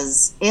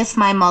says, if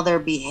my mother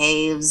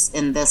behaves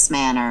in this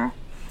manner,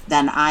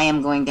 then I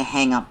am going to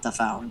hang up the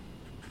phone.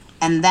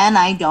 And then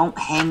I don't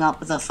hang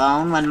up the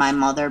phone when my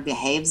mother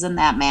behaves in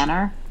that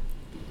manner,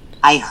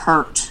 I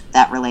hurt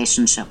that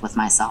relationship with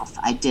myself.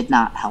 I did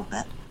not help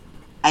it.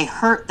 I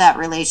hurt that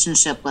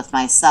relationship with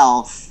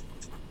myself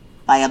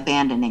by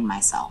abandoning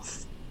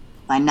myself,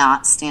 by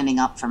not standing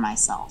up for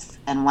myself.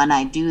 And when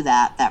I do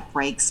that, that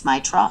breaks my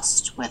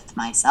trust with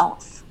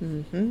myself.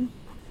 Mm-hmm.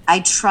 I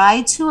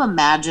try to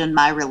imagine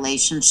my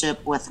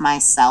relationship with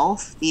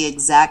myself the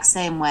exact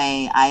same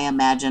way I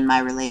imagine my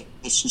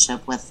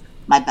relationship with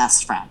my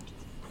best friend.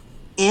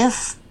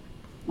 If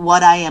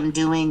what I am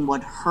doing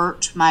would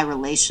hurt my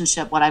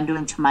relationship, what I'm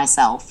doing to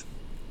myself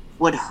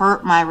would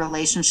hurt my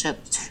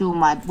relationship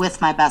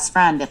with my best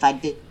friend, if I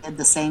did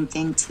the same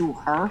thing to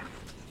her,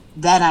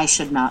 then I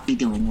should not be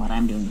doing what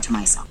I'm doing to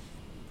myself.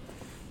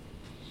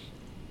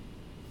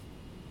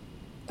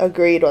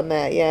 Agreed on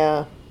that,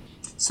 yeah.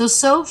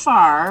 So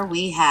far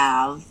we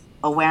have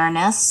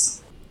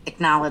awareness,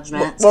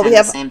 acknowledgement, well, we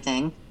have the same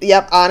thing.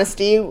 Yep,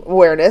 honesty,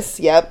 awareness,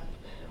 yep.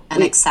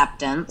 And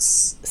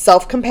acceptance.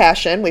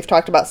 Self-compassion, we've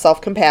talked about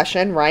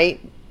self-compassion,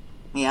 right?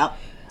 Yep.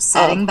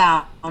 Setting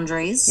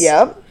boundaries.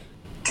 Yep.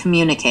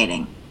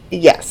 Communicating.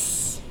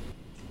 Yes.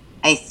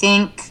 I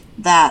think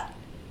that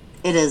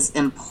it is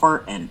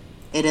important.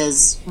 It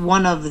is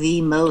one of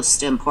the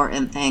most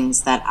important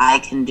things that I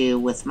can do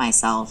with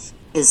myself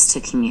is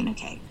to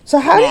communicate. So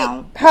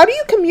how do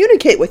you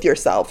communicate with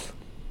yourself?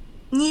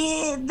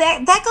 Yeah,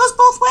 that goes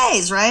both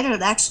ways, right?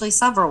 Or actually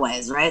several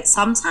ways, right?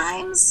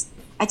 Sometimes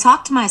I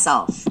talk to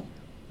myself.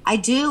 I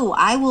do.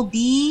 I will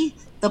be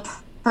the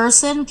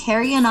person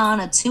carrying on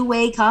a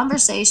two-way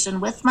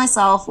conversation with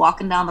myself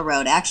walking down the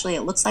road. Actually,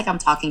 it looks like I'm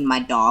talking to my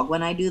dog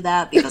when I do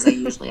that because I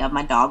usually have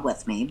my dog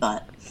with me,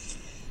 but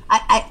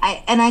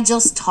I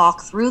just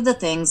talk through the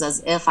things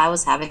as if I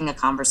was having a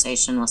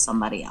conversation with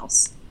somebody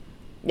else.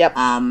 Yep.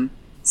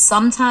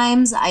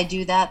 Sometimes I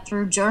do that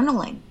through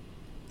journaling.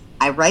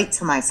 I write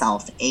to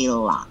myself a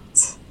lot.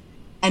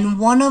 And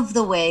one of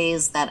the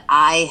ways that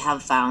I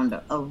have found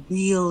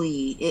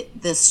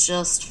this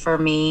just for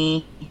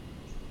me,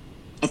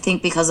 I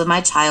think because of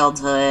my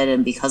childhood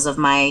and because of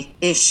my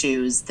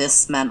issues,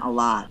 this meant a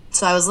lot.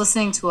 So I was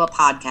listening to a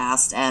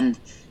podcast, and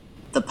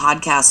the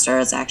podcaster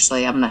is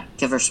actually, I'm going to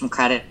give her some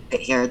credit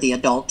here, The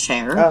Adult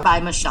Chair by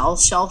Michelle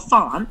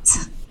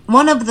Chalfant,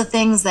 One of the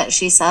things that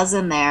she says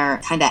in there,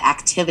 kind of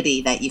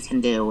activity that you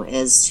can do,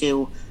 is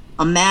to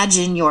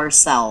imagine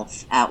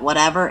yourself at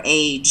whatever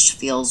age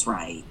feels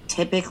right.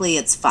 Typically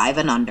it's 5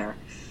 and under.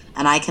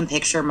 And I can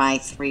picture my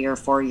 3 or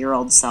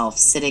 4-year-old self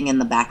sitting in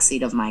the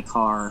backseat of my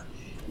car,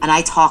 and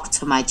I talk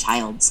to my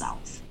child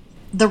self.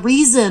 The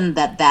reason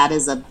that that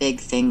is a big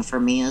thing for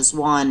me is,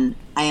 one,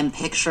 I am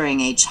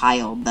picturing a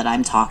child that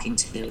I'm talking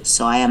to.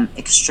 So I am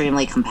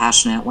extremely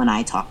compassionate when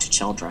I talk to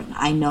children.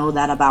 I know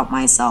that about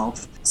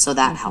myself, so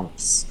that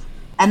helps.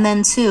 And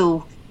then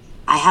 2,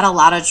 I had a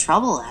lot of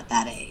trouble at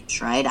that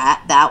age, right?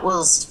 That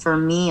was, for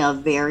me, a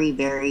very,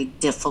 very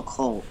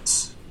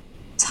difficult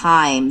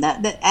time.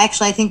 That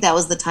actually, I think that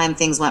was the time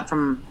things went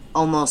from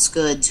almost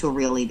good to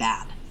really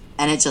bad.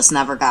 And it just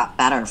never got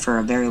better for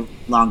a very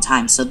long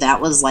time. So that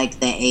was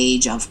like the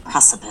age of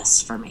precipice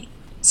for me.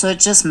 So it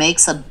just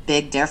makes a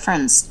big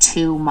difference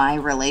to my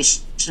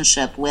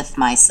relationship with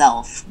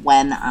myself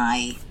when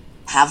I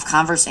have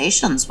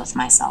conversations with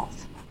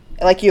myself.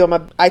 Like you,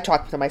 I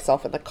talk to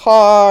myself in the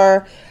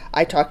car.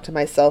 I talk to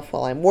myself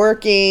while I'm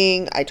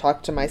working. I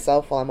talk to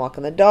myself while I'm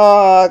walking the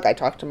dog. I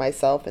talk to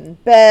myself in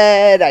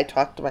bed.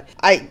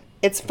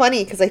 It's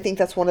funny because I think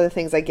that's one of the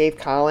things I gave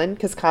Colin,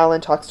 because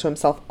Colin talks to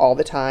himself all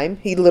the time.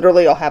 He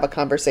literally will have a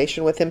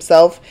conversation with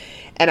himself.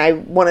 And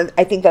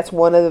I think that's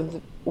one of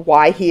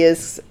why he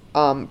is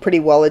pretty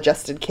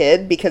well-adjusted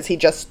kid, because he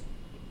just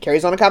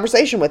carries on a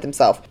conversation with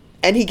himself.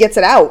 And he gets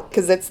it out,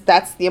 because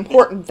that's the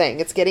important thing.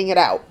 It's getting it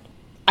out.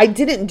 I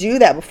didn't do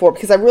that before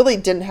because I really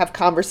didn't have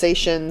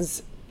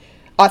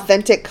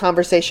authentic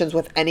conversations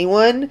with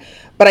anyone.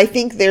 But I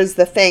think there's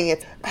the thing,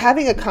 it's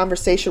having a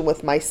conversation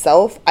with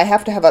myself. I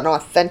have to have an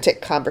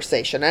authentic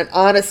conversation, an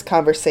honest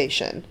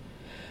conversation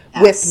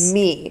with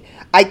me.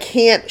 I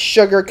can't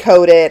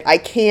sugarcoat it. I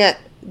can't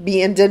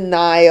be in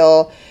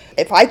denial.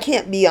 If I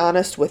can't be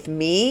honest with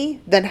me,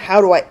 then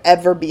how do I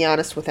ever be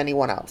honest with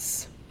anyone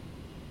else?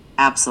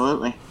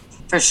 Absolutely.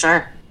 For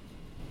sure.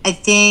 I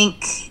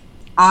think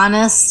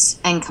honest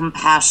and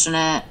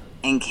compassionate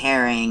and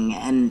caring,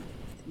 and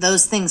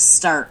those things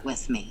start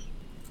with me.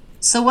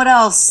 So what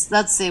else?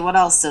 Let's see, what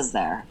else is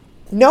there?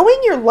 Knowing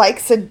your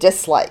likes and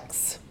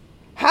dislikes.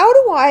 How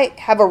do I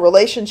have a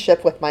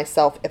relationship with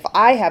myself if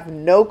I have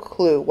no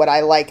clue what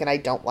I like and I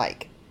don't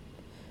like?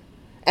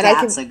 And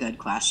that's a good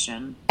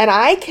question. And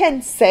I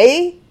can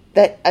say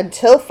that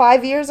until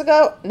 5 years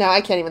ago, now I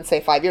can't even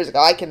say 5 years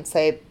ago, I can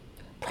say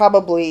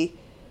probably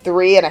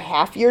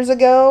 3.5 years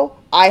ago,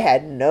 I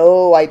had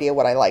no idea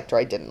what I liked or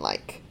I didn't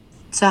like.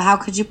 So how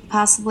could you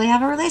possibly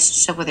have a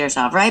relationship with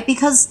yourself, right?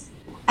 Because,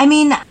 I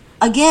mean,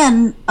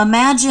 again,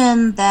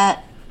 imagine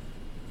that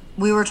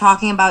we were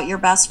talking about your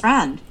best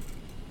friend.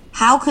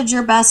 How could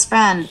your best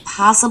friend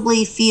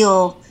possibly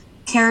feel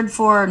cared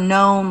for,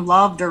 known,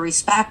 loved, or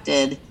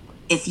respected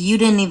if you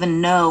didn't even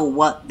know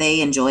what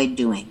they enjoyed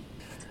doing?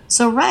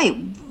 So, right,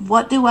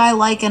 what do I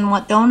like and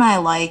what don't I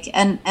like?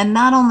 And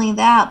not only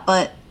that,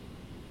 but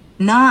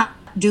not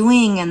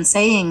doing and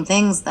saying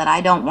things that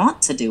I don't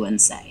want to do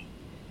and say.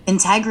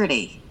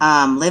 Integrity,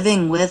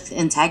 living with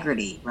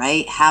integrity,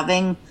 right?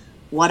 Having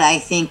what I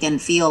think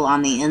and feel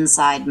on the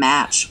inside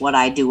match what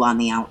I do on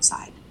the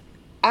outside.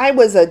 I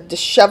was a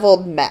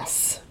disheveled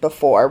mess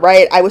before,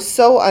 right? I was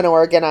so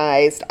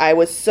unorganized. I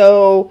was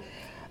so,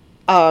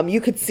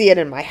 you could see it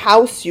in my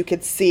house. You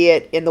could see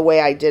it in the way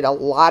I did a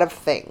lot of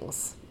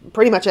things.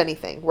 Pretty much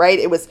anything, right?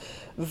 It was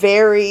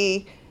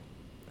very,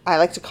 I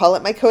like to call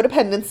it my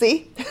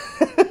codependency,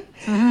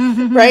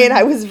 right?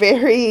 I was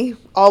very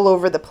all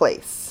over the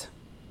place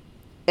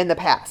in the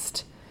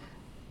past.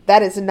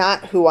 That is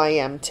not who I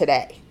am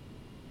today.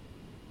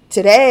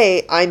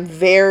 Today, I'm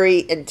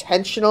very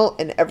intentional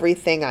in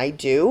everything I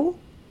do.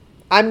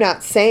 I'm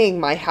not saying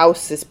my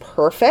house is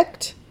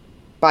perfect.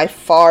 By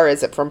far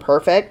is it from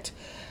perfect.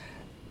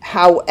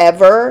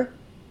 However,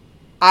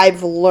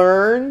 I've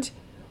learned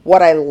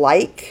what I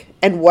like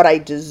and what I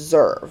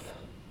deserve.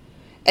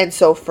 And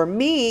so for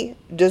me,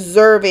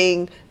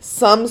 deserving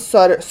some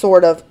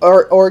sort of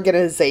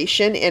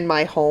organization in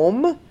my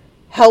home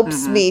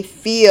helps me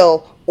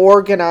feel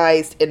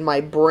organized in my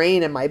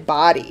brain and my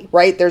body,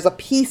 right? There's a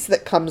piece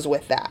that comes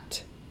with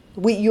that.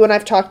 You and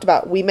I've talked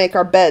about, we make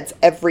our beds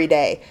every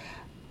day.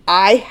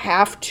 I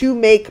have to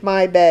make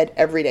my bed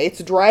every day.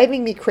 It's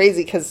driving me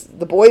crazy because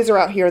the boys are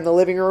out here in the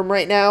living room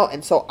right now,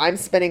 and so I'm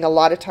spending a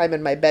lot of time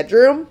in my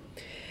bedroom.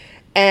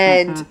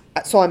 And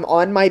so I'm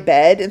on my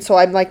bed, and so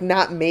I'm like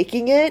not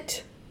making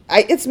it.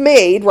 It's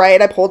made,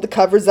 right? I pulled the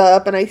covers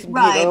up and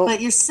Right,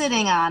 but you're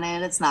sitting on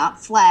it. It's not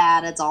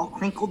flat. It's all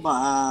crinkled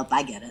up.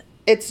 I get it.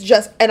 It's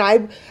just,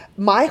 and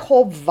my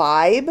whole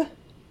vibe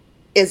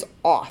is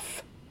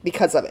off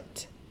because of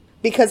it.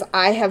 Because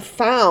I have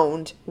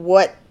found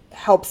what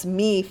helps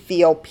me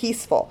feel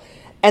peaceful.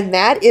 And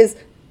that is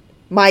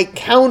my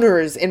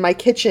counters in my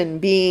kitchen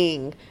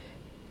being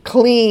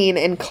clean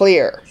and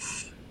clear.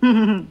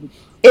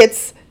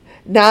 It's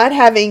not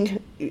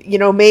having,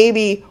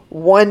 maybe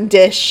one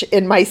dish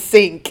in my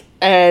sink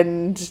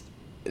and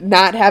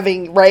not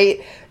having,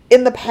 right?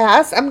 in the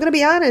past, I'm going to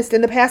be honest,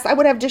 in the past, I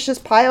would have dishes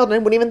piled and I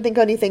wouldn't even think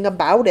anything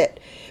about it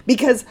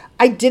because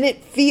I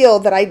didn't feel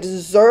that I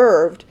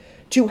deserved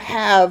to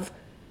have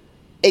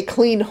a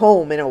clean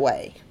home in a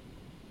way.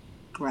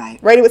 Right.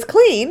 Right? It was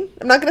clean.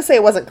 I'm not going to say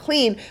it wasn't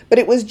clean, but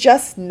it was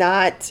just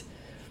not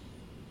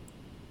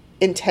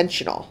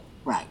intentional.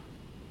 Right.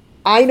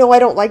 I know I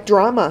don't like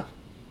drama.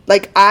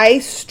 Like, I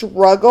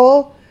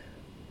struggle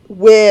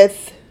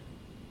with...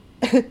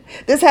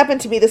 This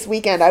happened to me this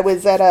weekend. I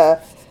was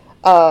at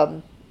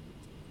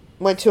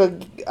went to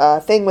a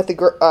thing with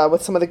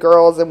with some of the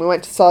girls, and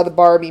we saw the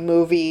Barbie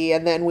movie,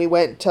 and then we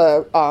went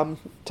to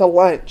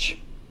lunch,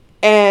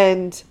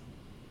 and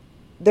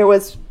there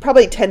was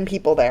probably 10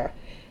 people there,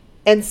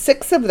 and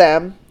 6 of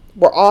them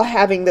were all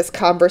having this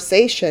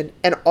conversation,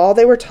 and all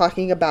they were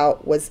talking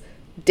about was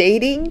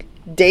dating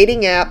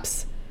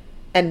apps,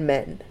 and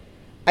men.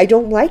 I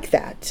don't like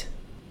that.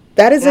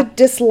 That is a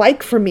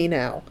dislike for me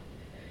now,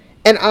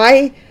 and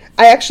I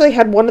actually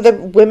had one of the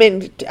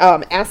women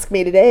ask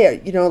me today,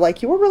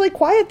 like, you were really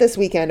quiet this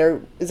weekend, or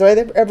is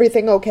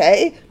everything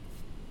okay?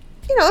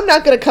 I'm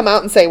not going to come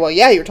out and say, well,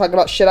 yeah, you're talking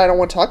about shit I don't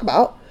want to talk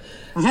about.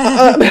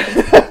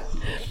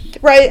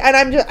 Right? And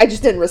I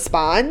just didn't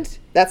respond.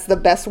 That's the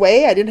best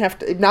way. I didn't have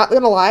to, not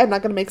going to lie, I'm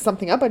not going to make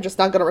something up. I'm just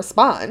not going to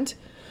respond.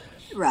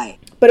 Right.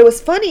 But it was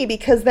funny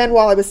because then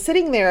while I was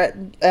sitting there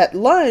at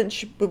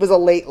lunch, it was a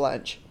late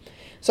lunch,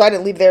 so I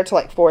didn't leave there till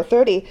like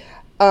 4:30.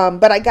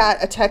 But I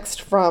got a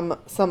text from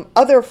some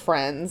other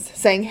friends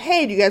saying,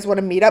 hey, do you guys want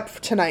to meet up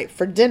tonight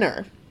for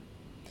dinner?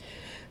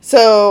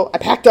 So I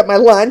packed up my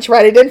lunch,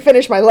 right? I didn't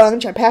finish my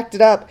lunch. I packed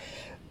it up.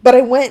 But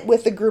I went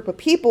with a group of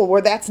people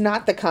where that's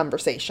not the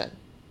conversation,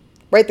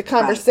 right? The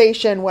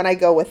conversation when I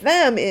go with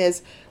them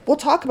is, we'll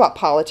talk about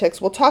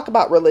politics. We'll talk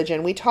about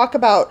religion. We talk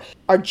about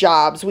our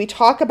jobs. We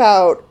talk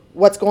about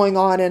what's going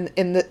on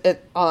in the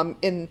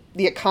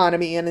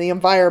economy and the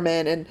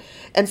environment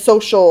and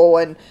social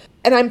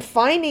and I'm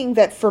finding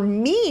that for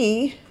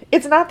me,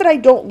 it's not that I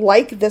don't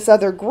like this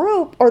other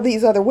group or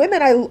these other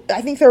women.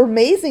 I think they're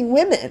amazing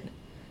women.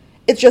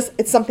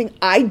 It's something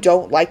I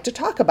don't like to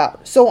talk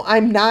about. So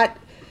I'm not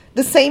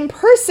the same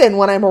person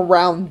when I'm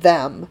around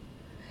them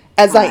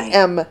as I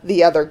am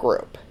the other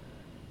group.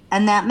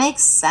 And that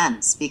makes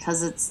sense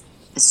because it's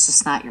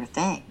just not your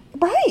thing.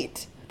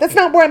 Right. That's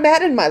not where I'm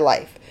at in my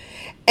life.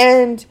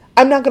 And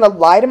I'm not going to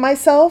lie to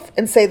myself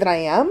and say that I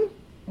am.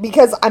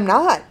 Because I'm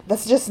not.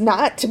 That's just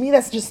not, to me,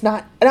 that's just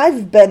not, and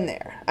I've been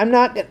there. I'm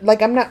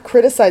not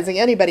criticizing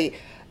anybody.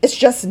 It's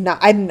just not,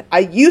 I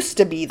used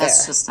to be there.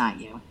 That's just not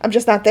you. I'm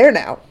just not there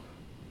now.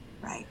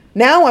 Right.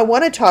 Now I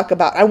want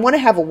to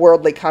have a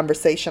worldly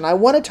conversation. I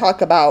want to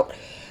talk about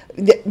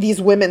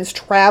these women's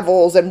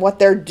travels and what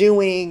they're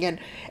doing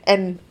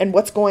and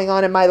what's going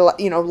on in my,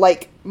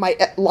 like my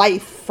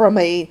life from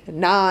a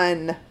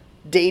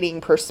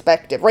non-dating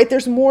perspective, right?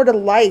 There's more to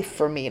life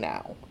for me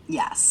now.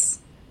 Yes.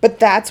 But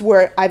that's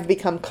where I've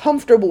become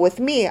comfortable with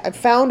me. I've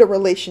found a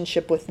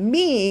relationship with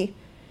me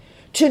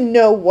to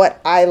know what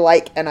I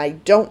like and I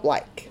don't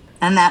like.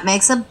 And that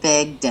makes a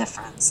big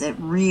difference. It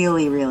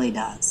really, really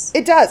does.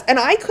 It does. And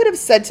I could have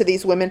said to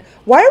these women,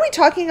 why are we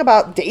talking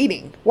about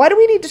dating? Why do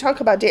we need to talk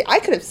about dating? I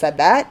could have said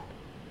that.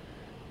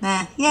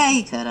 Yeah,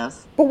 you could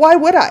have. But why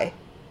would I?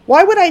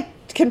 Why would I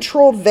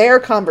control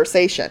their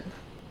conversation?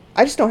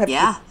 I just don't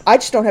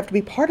have to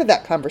be part of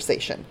that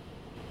conversation.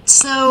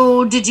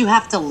 So, did you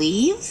have to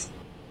leave?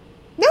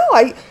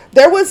 No,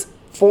 there was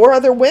 4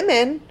 other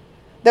women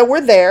that were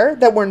there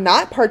that were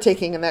not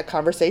partaking in that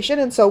conversation,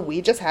 and so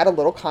we just had a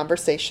little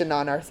conversation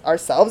on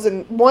ourselves.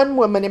 And one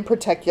woman in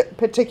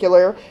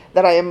particular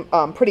that I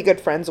am pretty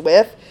good friends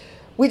with,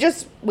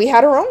 we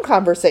had our own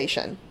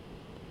conversation.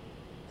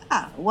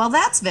 Ah, well,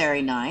 that's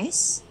very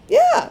nice.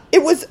 Yeah,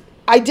 it was.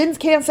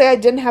 Can't say I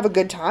didn't have a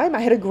good time.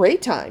 I had a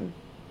great time.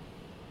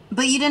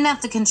 But you didn't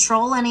have to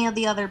control any of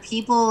the other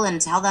people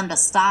and tell them to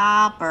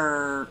stop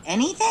or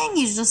anything?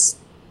 You just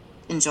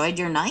enjoyed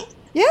your night?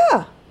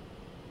 Yeah.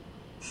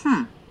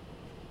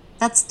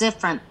 That's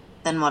different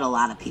than what a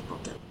lot of people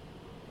do.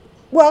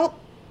 Well,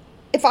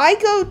 if I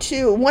go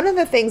to, one of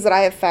the things that I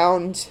have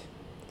found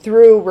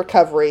through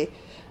recovery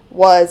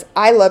was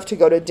I love to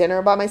go to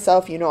dinner by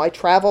myself. I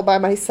travel by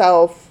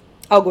myself.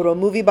 I'll go to a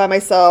movie by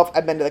myself.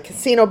 I've been to the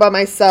casino by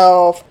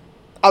myself.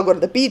 I'll go to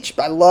the beach.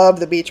 I love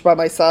the beach by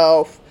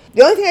myself.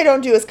 The only thing I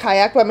don't do is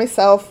kayak by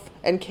myself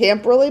and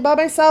camp really by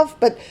myself,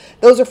 but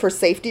those are for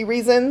safety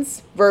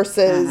reasons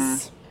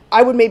versus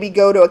I would maybe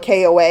go to a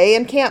KOA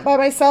and camp by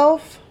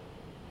myself.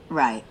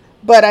 Right.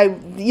 But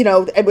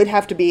it would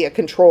have to be a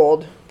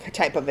controlled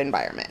type of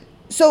environment.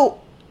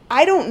 So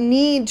I don't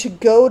need to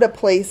go to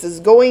places,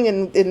 going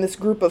in this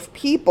group of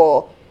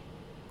people.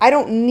 I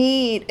don't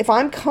need, if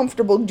I'm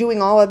comfortable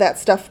doing all of that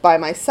stuff by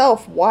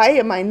myself, why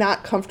am I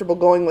not comfortable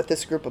going with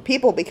this group of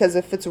people? Because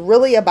if it's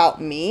really about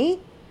me,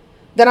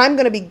 then I'm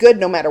going to be good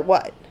no matter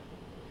what.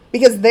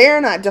 Because they're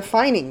not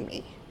defining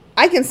me.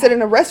 I can sit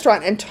in a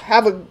restaurant and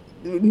have a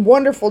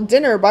wonderful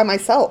dinner by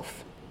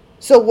myself.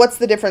 So what's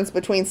the difference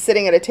between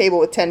sitting at a table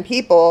with 10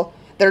 people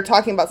that are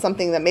talking about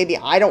something that maybe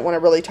I don't want to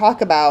really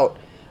talk about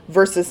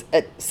versus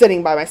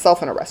sitting by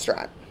myself in a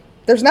restaurant.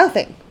 There's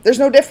nothing. There's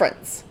no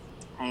difference.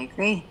 I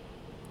agree.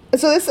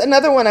 So this is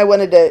another one I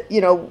wanted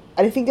to,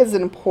 I think is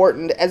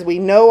important as we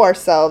know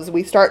ourselves,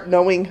 we start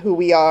knowing who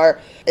we are,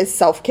 is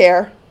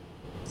self-care.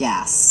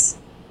 Yes.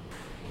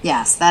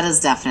 Yes, that is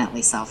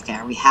definitely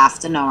self-care. We have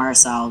to know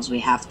ourselves. We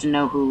have to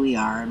know who we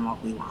are and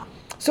what we want.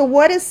 So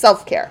what is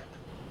self-care?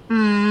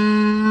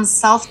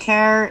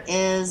 Self-care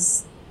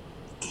is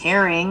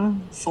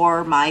caring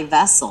for my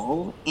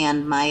vessel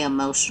and my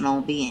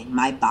emotional being,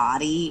 my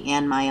body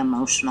and my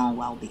emotional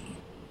well-being.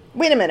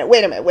 Wait a minute.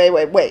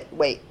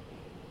 Wait.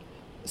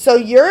 So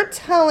you're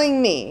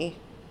telling me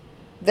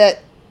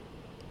that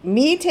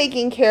me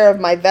taking care of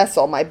my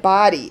vessel, my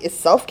body, is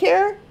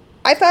self-care?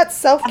 I thought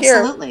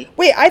self-care... Absolutely.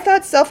 Wait, I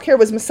thought self-care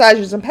was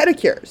massages and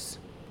pedicures.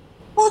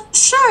 Well,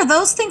 sure,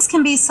 those things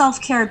can be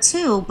self-care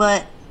too,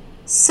 but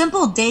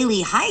simple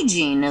daily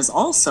hygiene is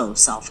also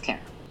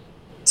self-care.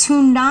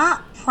 To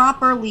not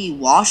properly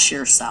wash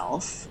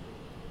yourself,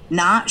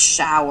 not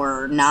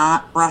shower,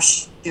 not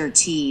brush your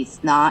teeth,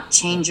 not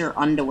change your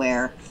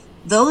underwear,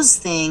 those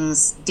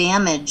things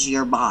damage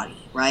your body,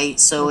 right?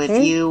 So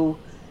if you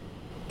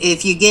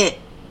get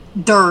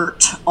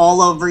dirt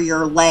all over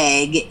your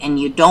leg and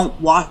you don't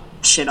wash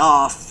it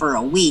off for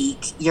a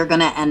week, you're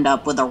going to end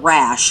up with a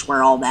rash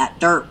where all that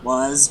dirt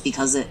was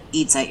because it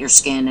eats at your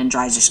skin and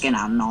dries your skin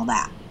out and all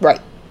that.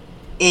 Right.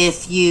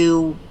 If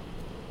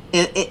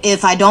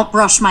I don't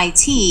brush my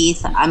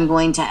teeth, I'm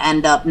going to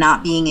end up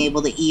not being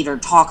able to eat or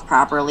talk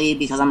properly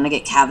because I'm going to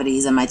get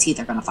cavities and my teeth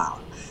are going to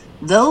fall.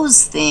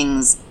 Those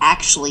things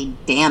actually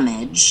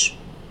damage.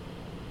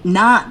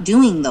 Not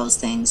doing those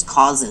things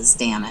causes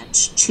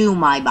damage to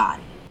my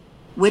body,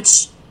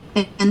 which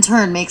in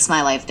turn makes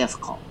my life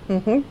difficult.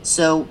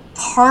 So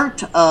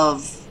part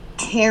of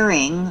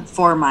caring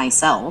for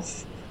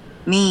myself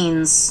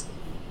means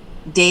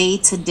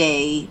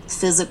day-to-day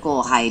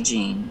physical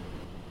hygiene,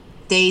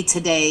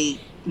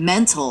 day-to-day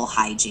mental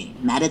hygiene,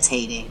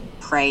 meditating,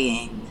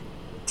 praying,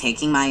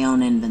 taking my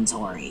own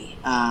inventory,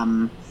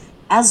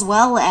 as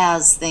well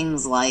as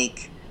things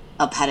like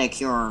a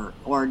pedicure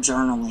or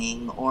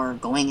journaling or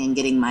going and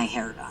getting my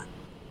hair done.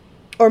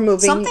 Or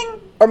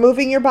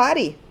moving your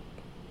body.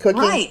 Cooking.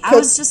 Right. I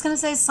was just going to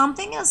say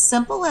something as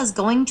simple as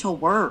going to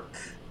work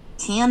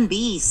can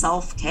be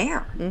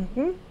self-care.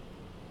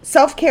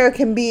 Self-care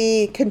can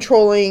be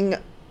controlling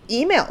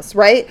emails,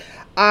 right?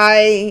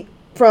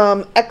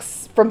 From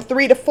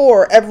 3 to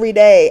 4 every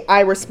day,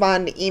 I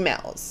respond to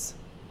emails.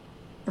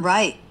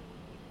 Right.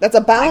 That's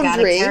a boundary. I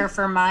gotta care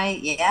for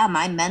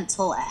my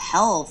mental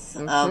health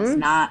of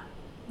not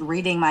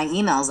reading my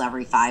emails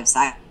every 5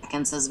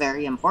 seconds is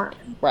very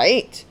important.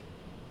 Right.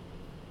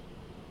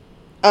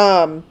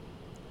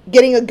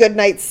 Getting a good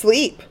night's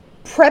sleep.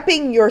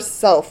 Prepping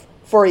yourself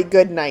for a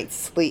good night's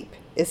sleep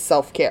is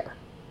self-care.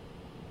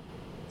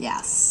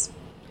 Yes.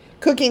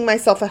 Cooking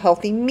myself a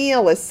healthy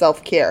meal is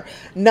self-care.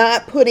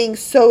 Not putting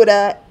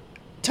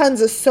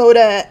tons of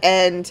soda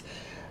and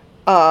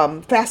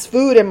fast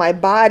food in my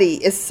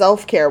body is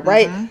self-care,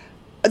 right?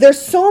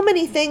 There's so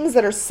many things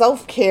that are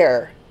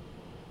self-care.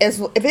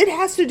 If it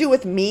has to do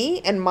with me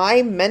and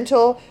my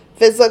mental,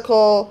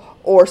 physical,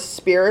 or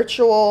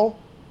spiritual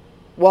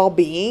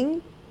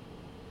well-being,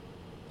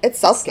 it's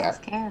self-care.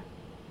 Self-care.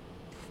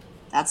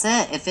 That's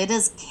it. If it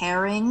is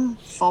caring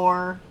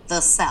for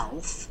the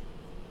self,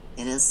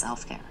 it is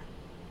self-care.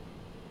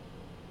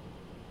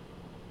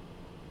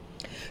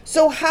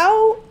 So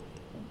how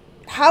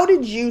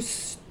did you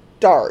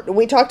start?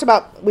 We've talked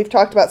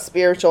about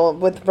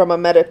spiritual from a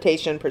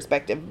meditation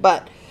perspective,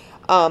 but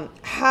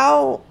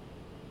how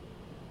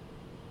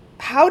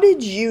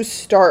did you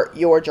start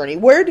your journey?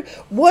 What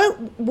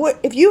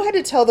if you had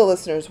to tell the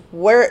listeners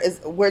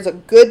where's a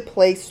good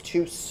place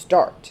to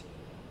start?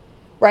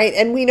 Right?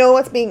 And we know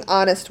it's being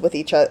honest with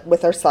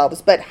with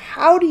ourselves, but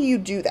how do you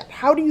do that?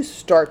 How do you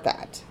start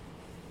that?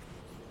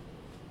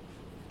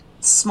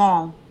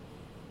 Small.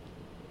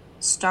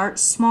 Start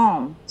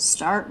small.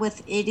 Start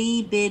with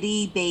itty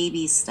bitty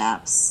baby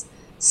steps.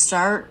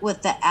 Start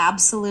with the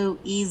absolute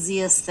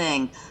easiest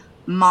thing.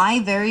 My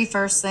very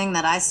first thing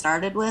that I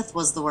started with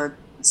was the word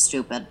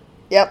stupid.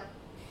 Yep.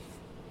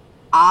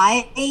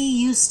 I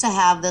used to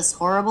have this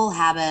horrible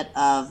habit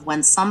of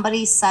when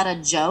somebody said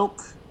a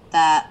joke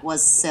that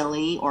was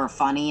silly or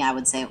funny, I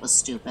would say it was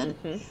stupid.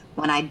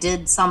 When I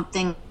did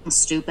something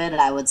stupid,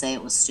 I would say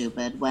it was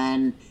stupid.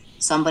 When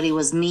somebody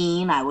was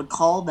mean, I would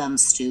call them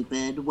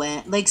stupid.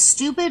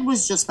 Stupid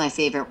was just my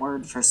favorite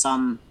word for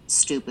some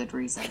stupid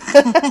reason.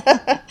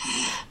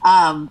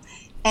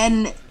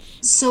 And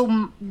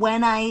so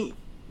when I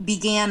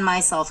began my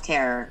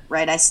self-care,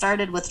 right, I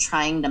started with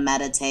trying to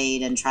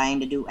meditate and trying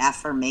to do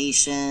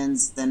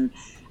affirmations. Then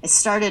I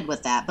started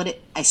with that, but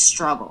I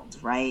struggled,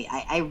 right?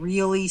 I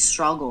really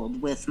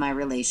struggled with my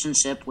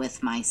relationship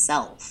with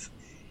myself.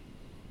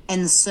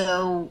 And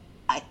so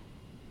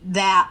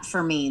that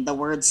for me, the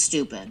word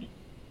stupid.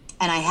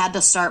 And I had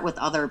to start with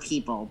other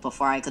people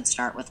before I could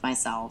start with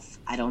myself.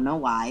 I don't know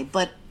why,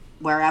 but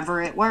wherever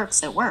it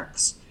works, it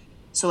works.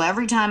 So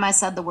every time I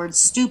said the word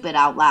stupid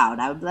out loud,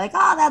 I would be like,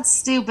 oh, that's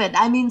stupid.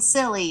 I mean,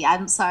 silly.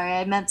 I'm sorry.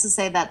 I meant to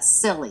say that's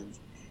silly.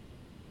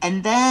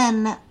 And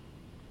then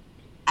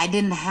I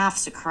didn't have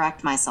to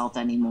correct myself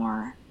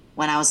anymore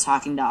when I was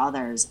talking to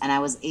others. And I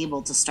was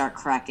able to start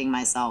correcting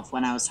myself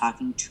when I was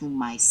talking to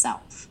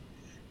myself.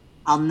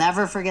 I'll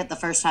never forget the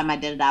first time I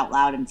did it out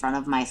loud in front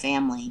of my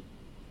family.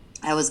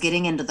 I was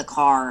getting into the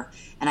car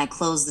and I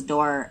closed the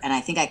door, and I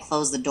think I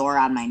closed the door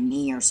on my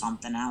knee or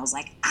something. And I was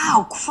like,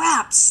 ow,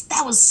 crap,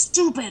 that was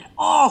stupid.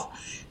 Oh,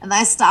 and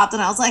I stopped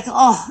and I was like,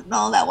 oh,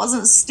 no, that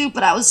wasn't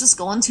stupid. I was just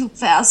going too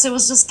fast. It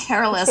was just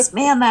careless.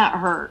 Man, that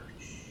hurt.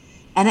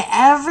 And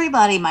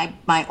everybody,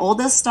 my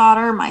oldest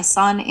daughter, my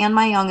son, and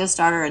my youngest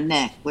daughter, and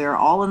Nick, we were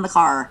all in the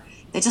car.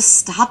 They just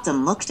stopped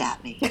and looked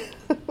at me.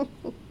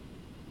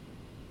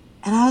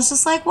 And I was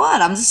just like,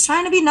 what? I'm just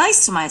trying to be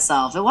nice to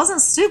myself. It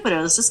wasn't stupid. It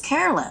was just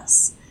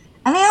careless.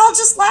 And they all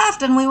just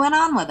laughed and we went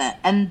on with it.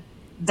 And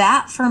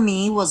that for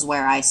me was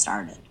where I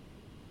started.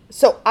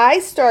 So I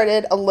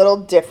started a little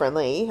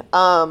differently.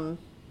 I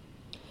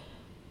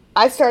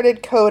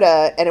started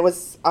Coda, and it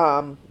was,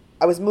 I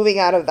was moving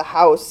out of the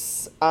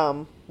house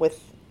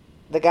with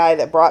the guy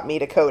that brought me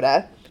to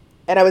Coda.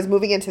 And I was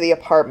moving into the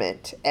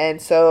apartment.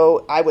 And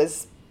so I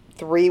was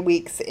 3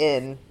 weeks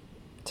in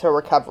to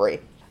recovery.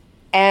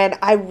 And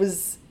I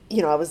was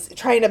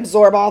trying to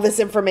absorb all this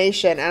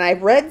information, and I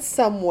read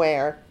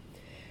somewhere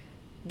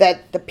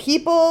that the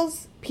people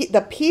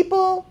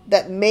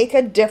that make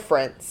a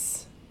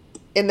difference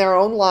in their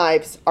own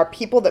lives are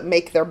people that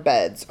make their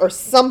beds, or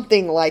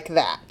something like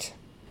that.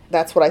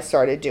 That's what I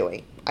started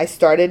doing. I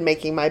started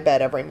making my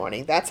bed every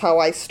morning. That's how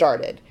I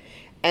started.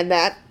 And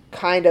that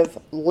kind of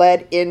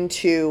led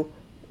into,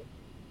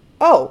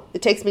 oh,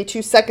 it takes me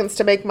 2 seconds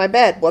to make my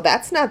bed. Well,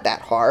 that's not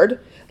that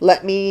hard.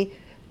 Let me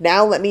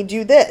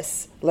do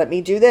this. Let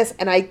me do this.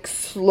 And I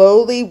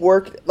slowly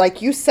worked,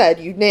 like you said,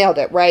 you nailed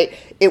it, right?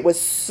 It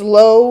was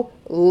slow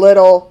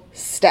little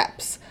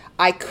steps.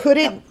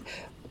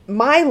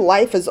 My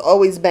life has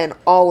always been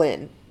all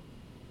in.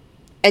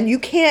 And you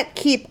can't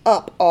keep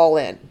up all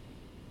in.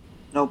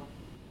 Nope.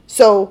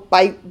 So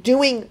by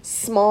doing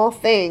small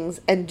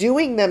things and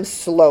doing them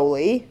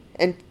slowly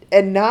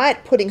and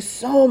not putting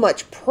so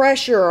much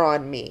pressure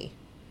on me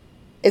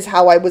is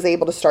how I was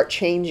able to start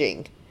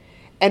changing.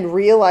 And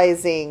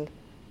realizing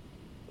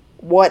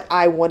what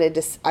I wanted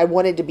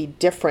to be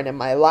different in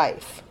my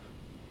life.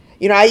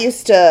 You know, I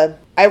used to,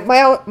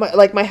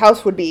 my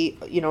house would be,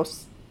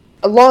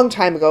 a long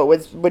time ago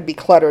would be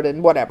cluttered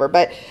and whatever.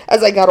 But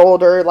as I got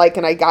older,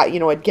 and I got,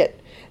 I'd get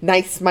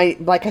nice,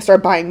 I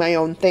started buying my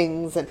own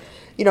things, and,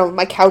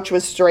 my couch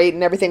was straight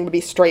and everything would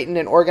be straightened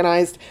and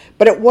organized.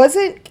 But it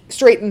wasn't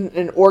straightened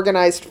and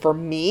organized for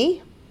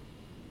me.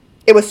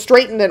 It was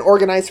straightened and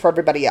organized for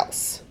everybody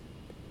else.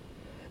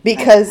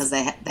 Because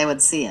they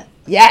would see it.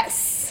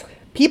 Yes.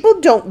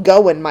 People don't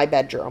go in my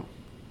bedroom.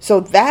 So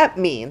that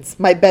means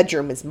my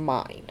bedroom is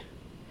mine.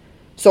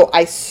 So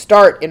I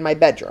start in my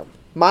bedroom.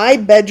 My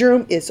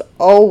bedroom is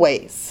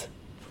always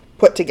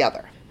put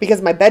together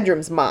because my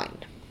bedroom's mine.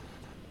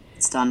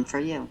 It's done for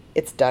you.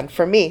 It's done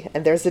for me.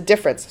 And there's a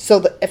difference.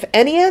 So if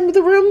any of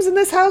the rooms in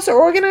this house are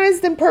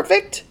organized and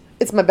perfect,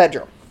 it's my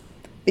bedroom.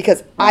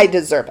 Because I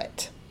deserve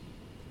it.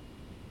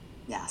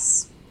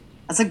 Yes.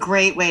 That's a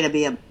great way to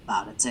be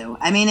about it, too.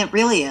 I mean, it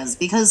really is,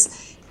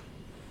 because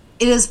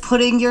it is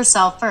putting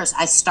yourself first.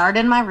 I start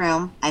in my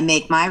room, I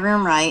make my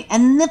room right,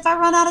 and if I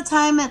run out of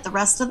time at the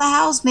rest of the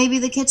house, maybe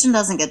the kitchen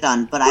doesn't get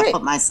done, but right. I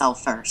put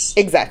myself first.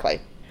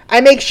 Exactly.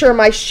 I make sure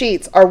my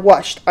sheets are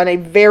washed on a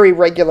very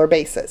regular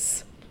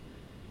basis.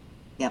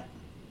 Yep.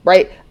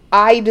 Right?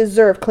 I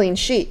deserve clean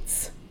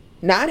sheets.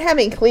 Not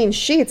having clean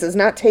sheets is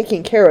not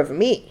taking care of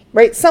me.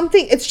 Right?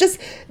 It's just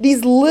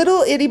these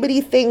little itty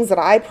bitty things that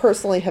I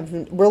personally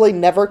have really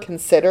never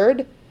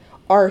considered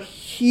are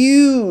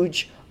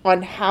huge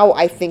on how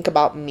I think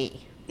about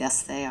me.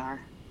 Yes, they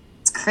are.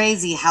 It's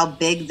crazy how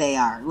big they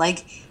are.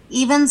 Like,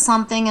 even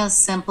something as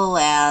simple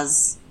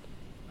as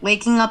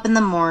waking up in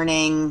the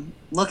morning,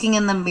 looking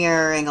in the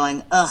mirror and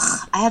going,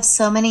 ugh, I have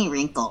so many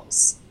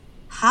wrinkles.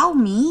 How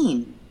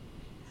mean.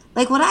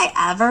 Like, would I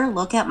ever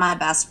look at my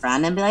best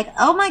friend and be like,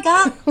 oh my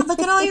God, look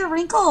at all your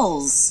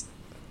wrinkles?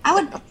 I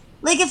would...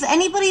 Like, if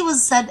anybody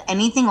said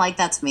anything like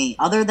that to me,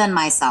 other than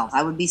myself,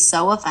 I would be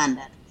so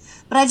offended.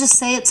 But I just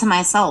say it to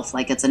myself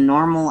like it's a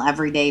normal,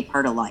 everyday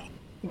part of life.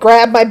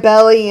 Grab my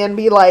belly and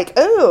be like,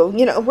 oh,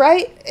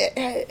 right?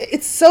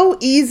 It's so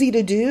easy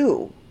to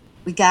do.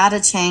 We gotta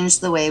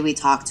change the way we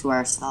talk to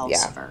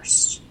ourselves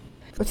first.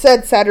 I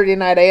said Saturday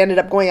night, I ended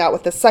up going out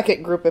with the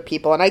second group of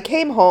people. And I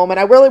came home, and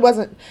I really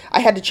wasn't...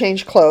 I had to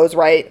change clothes,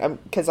 right?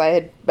 Because I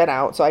had been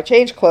out. So I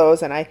changed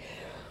clothes, and I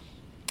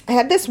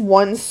had this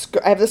one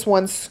skirt, I have this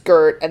one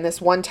skirt and this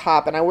one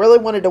top, and I really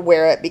wanted to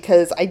wear it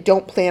because I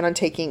don't plan on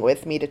taking it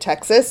with me to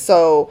Texas,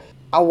 so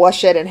I'll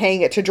wash it and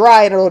hang it to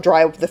dry, and it'll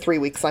dry the 3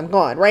 weeks I'm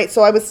gone, right?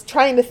 So I was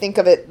trying to think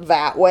of it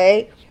that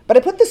way, but I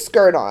put the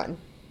skirt on,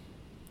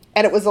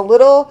 and it was a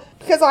little,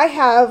 because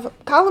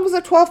Colin was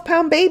a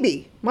 12-pound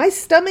baby. My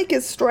stomach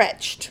is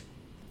stretched.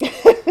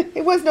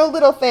 It was no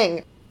little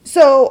thing.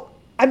 So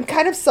I'm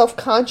kind of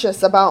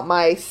self-conscious about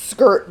my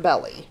skirt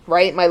belly,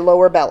 right? My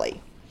lower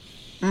belly.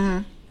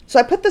 Mm-hmm. So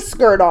I put the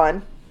skirt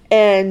on,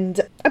 and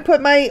I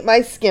put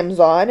my Skims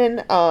on,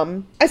 and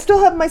I still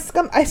have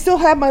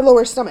my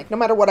lower stomach no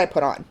matter what I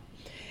put on.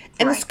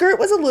 And Right. the skirt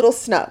was a little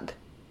snug,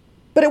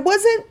 but it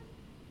wasn't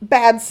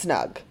bad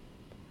snug.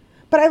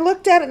 But I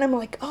looked at it and I'm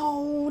like,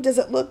 oh, does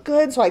it look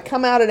good? So I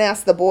come out and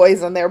ask the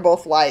boys, and they're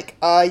both like,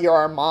 you're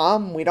our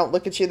mom. We don't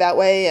look at you that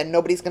way, and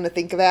nobody's going to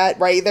think of that,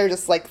 right? They're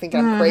just like thinking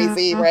I'm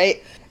crazy,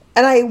 right?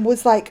 And I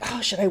was like,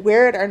 oh, should I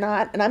wear it or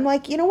not? And I'm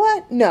like, you know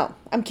what? No,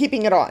 I'm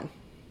keeping it on.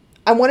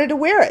 I wanted to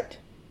wear it.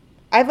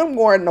 I haven't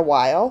worn it in a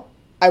while.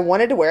 I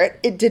wanted to wear it.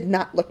 It did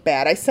not look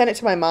bad. I sent it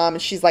to my mom,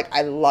 and she's like,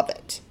 I love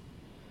it.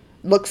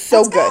 Looks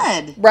so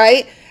That's good.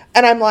 Right?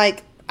 And I'm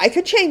like, I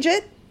could change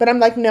it, but I'm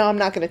like, no, I'm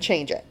not going to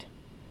change it.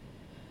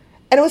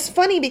 And it was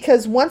funny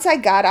because once I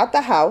got out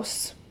the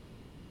house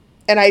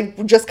and I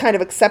just kind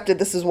of accepted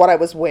this is what I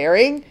was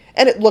wearing,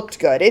 and it looked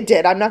good. It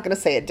did. I'm not going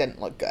to say it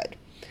didn't look good.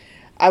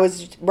 I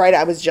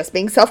was just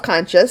being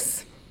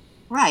self-conscious.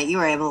 Right. You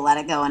were able to let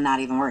it go and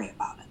not even worry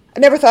about it. I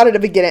never thought of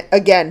it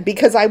again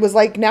because I was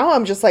like, now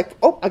I'm just like,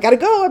 oh, I got to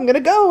go. I'm going to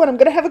go, and I'm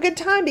going to have a good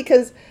time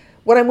because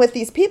when I'm with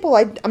these people,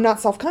 I'm not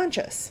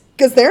self-conscious.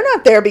 Because they're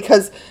not there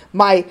because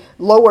my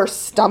lower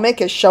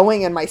stomach is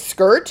showing in my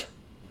skirt.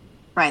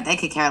 Right. They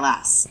could care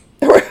less.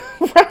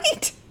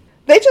 Right?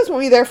 They just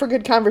want me there for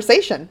good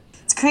conversation.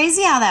 It's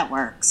crazy how that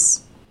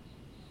works.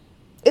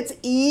 It's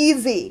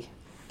easy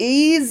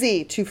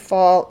to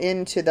fall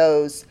into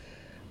those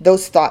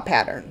thought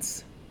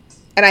patterns.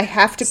 And I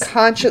have to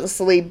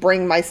consciously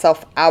bring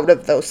myself out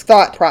of those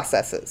thought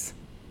processes.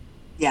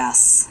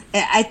 Yes.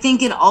 I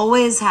think it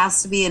always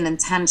has to be an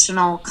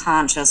intentional,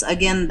 conscious.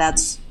 Again,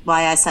 that's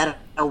why I said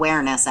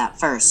awareness at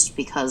first,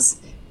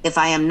 because if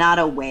I am not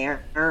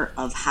aware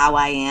of how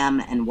I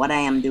am and what I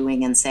am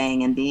doing and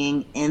saying and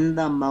being in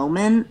the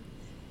moment,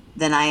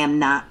 then I am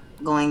not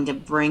going to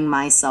bring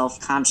myself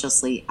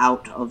consciously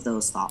out of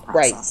those thought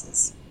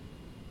processes. Right.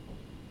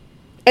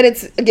 And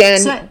it's,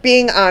 again,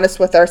 being honest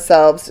with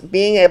ourselves,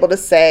 being able to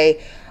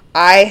say,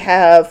 I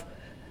have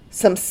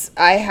some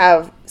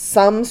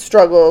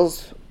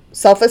struggles,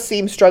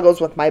 self-esteem struggles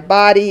with my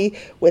body,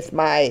 with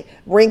my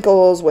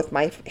wrinkles, with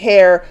my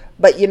hair.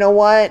 But you know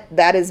what?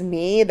 That is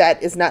me.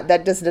 That does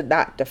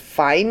not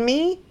define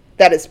me.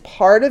 That is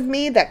part of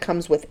me that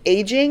comes with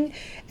aging.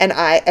 And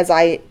as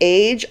I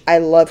age, I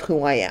love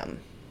who I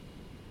am.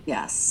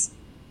 Yes.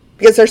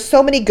 Because there's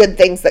so many good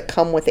things that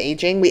come with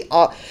aging. We're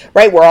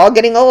all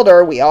getting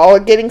older. We all are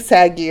getting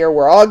saggier.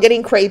 We're all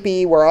getting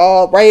crepey. We're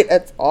all, right?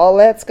 It's all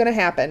that's going to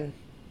happen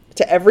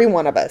to every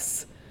one of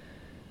us.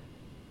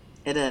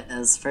 It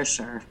is, for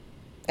sure.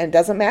 And it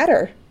doesn't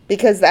matter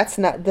because that's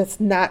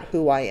not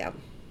who I am.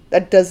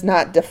 That does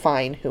not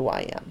define who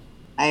I am.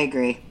 I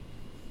agree.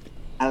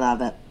 I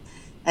love it.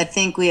 I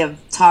think we have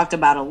talked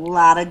about a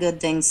lot of good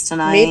things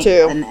tonight. Me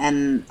too.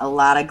 And a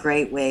lot of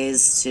great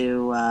ways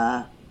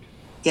to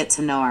get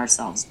to know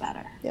ourselves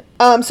better. Yep.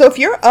 So if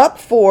you're up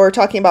for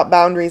talking about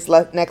boundaries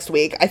next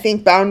week, I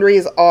think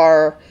boundaries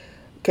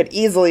could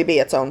easily be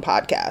its own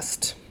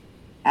podcast.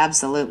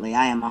 Absolutely.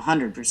 I am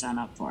 100%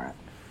 up for it.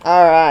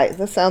 All right.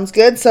 That sounds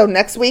good. So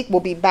next week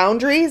will be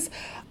boundaries.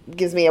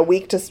 Gives me a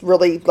week to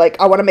really,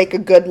 I want to make a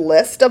good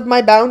list of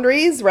my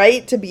boundaries,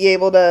 right? To be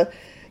able to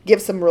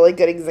give some really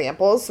good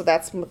examples. So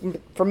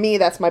for me,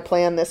 that's my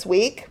plan this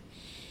week.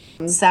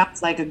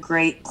 Sounds like a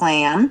great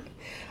plan.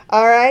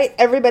 All right,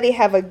 everybody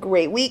have a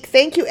great week.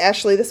 Thank you,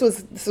 Ashley. This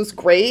was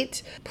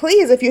great.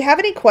 Please, if you have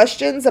any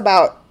questions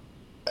about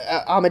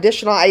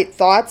additional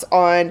thoughts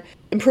on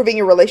improving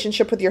your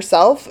relationship with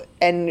yourself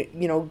and,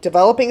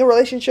 developing a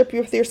relationship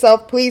with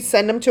yourself, please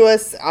send them to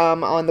us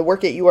on the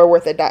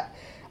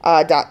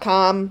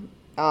workityouareworthit.com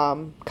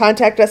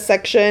contact us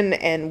section,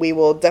 and we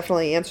will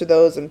definitely answer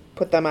those and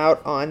put them out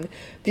on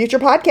future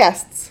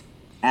podcasts.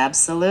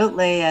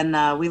 Absolutely.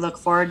 And we look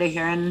forward to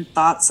hearing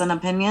thoughts and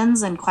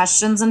opinions and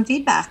questions and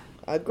feedback.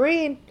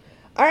 Agreed.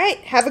 All right.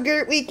 Have a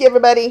great week,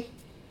 everybody.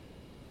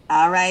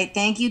 All right.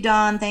 Thank you,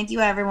 Dawn. Thank you,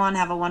 everyone.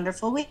 Have a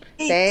wonderful week.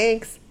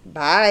 Thanks.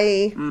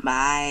 Bye.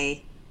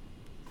 Bye.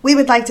 We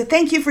would like to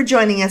thank you for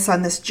joining us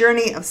on this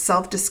journey of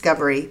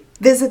self-discovery.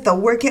 Visit the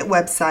Work It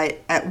website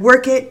at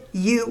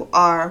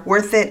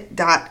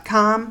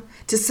workityouareworthit.com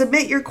to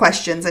submit your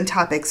questions and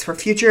topics for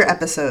future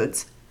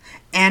episodes.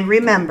 And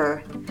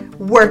remember,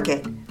 work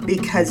it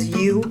because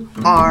you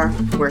are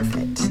worth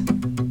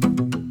it.